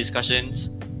any final discussions?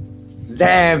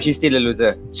 Damn, she's still a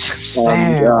loser.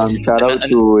 Shout out to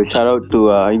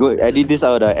you go edit this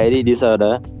out. No, Edit,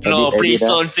 please ah.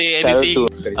 don't say Shout out anything.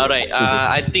 to Alright,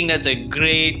 I think that's a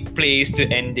great place to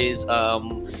end this.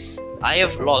 I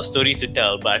have a lot of stories to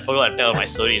tell, but I forgot to tell my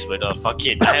stories. But fuck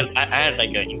it, I had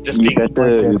like an You interesting.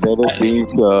 better finish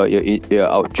your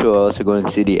outro. Also going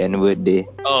to see the N-word day.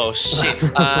 Oh shit!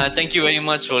 Thank you very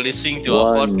much for listening to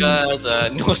our One, podcast.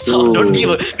 No, stop! Don't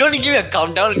give me a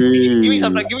countdown. Give me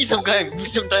some time. Give me some time.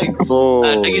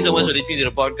 Thank you so much for listening to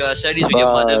the podcast. Share this with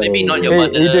your mother. Maybe not your Hey,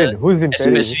 mother, Aiden, who's in Paris?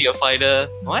 especially your father.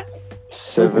 What?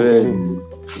 7.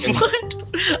 What?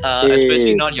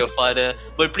 Especially not your father.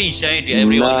 But please share it to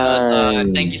everyone else.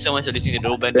 9. Thank you so much for listening to the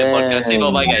Dope Banter podcast. Say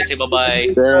bye bye, guys. Say bye bye.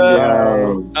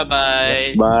 7. Bye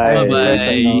bye. Bye. Bye-bye.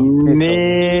 Peace out.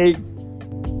 Nick.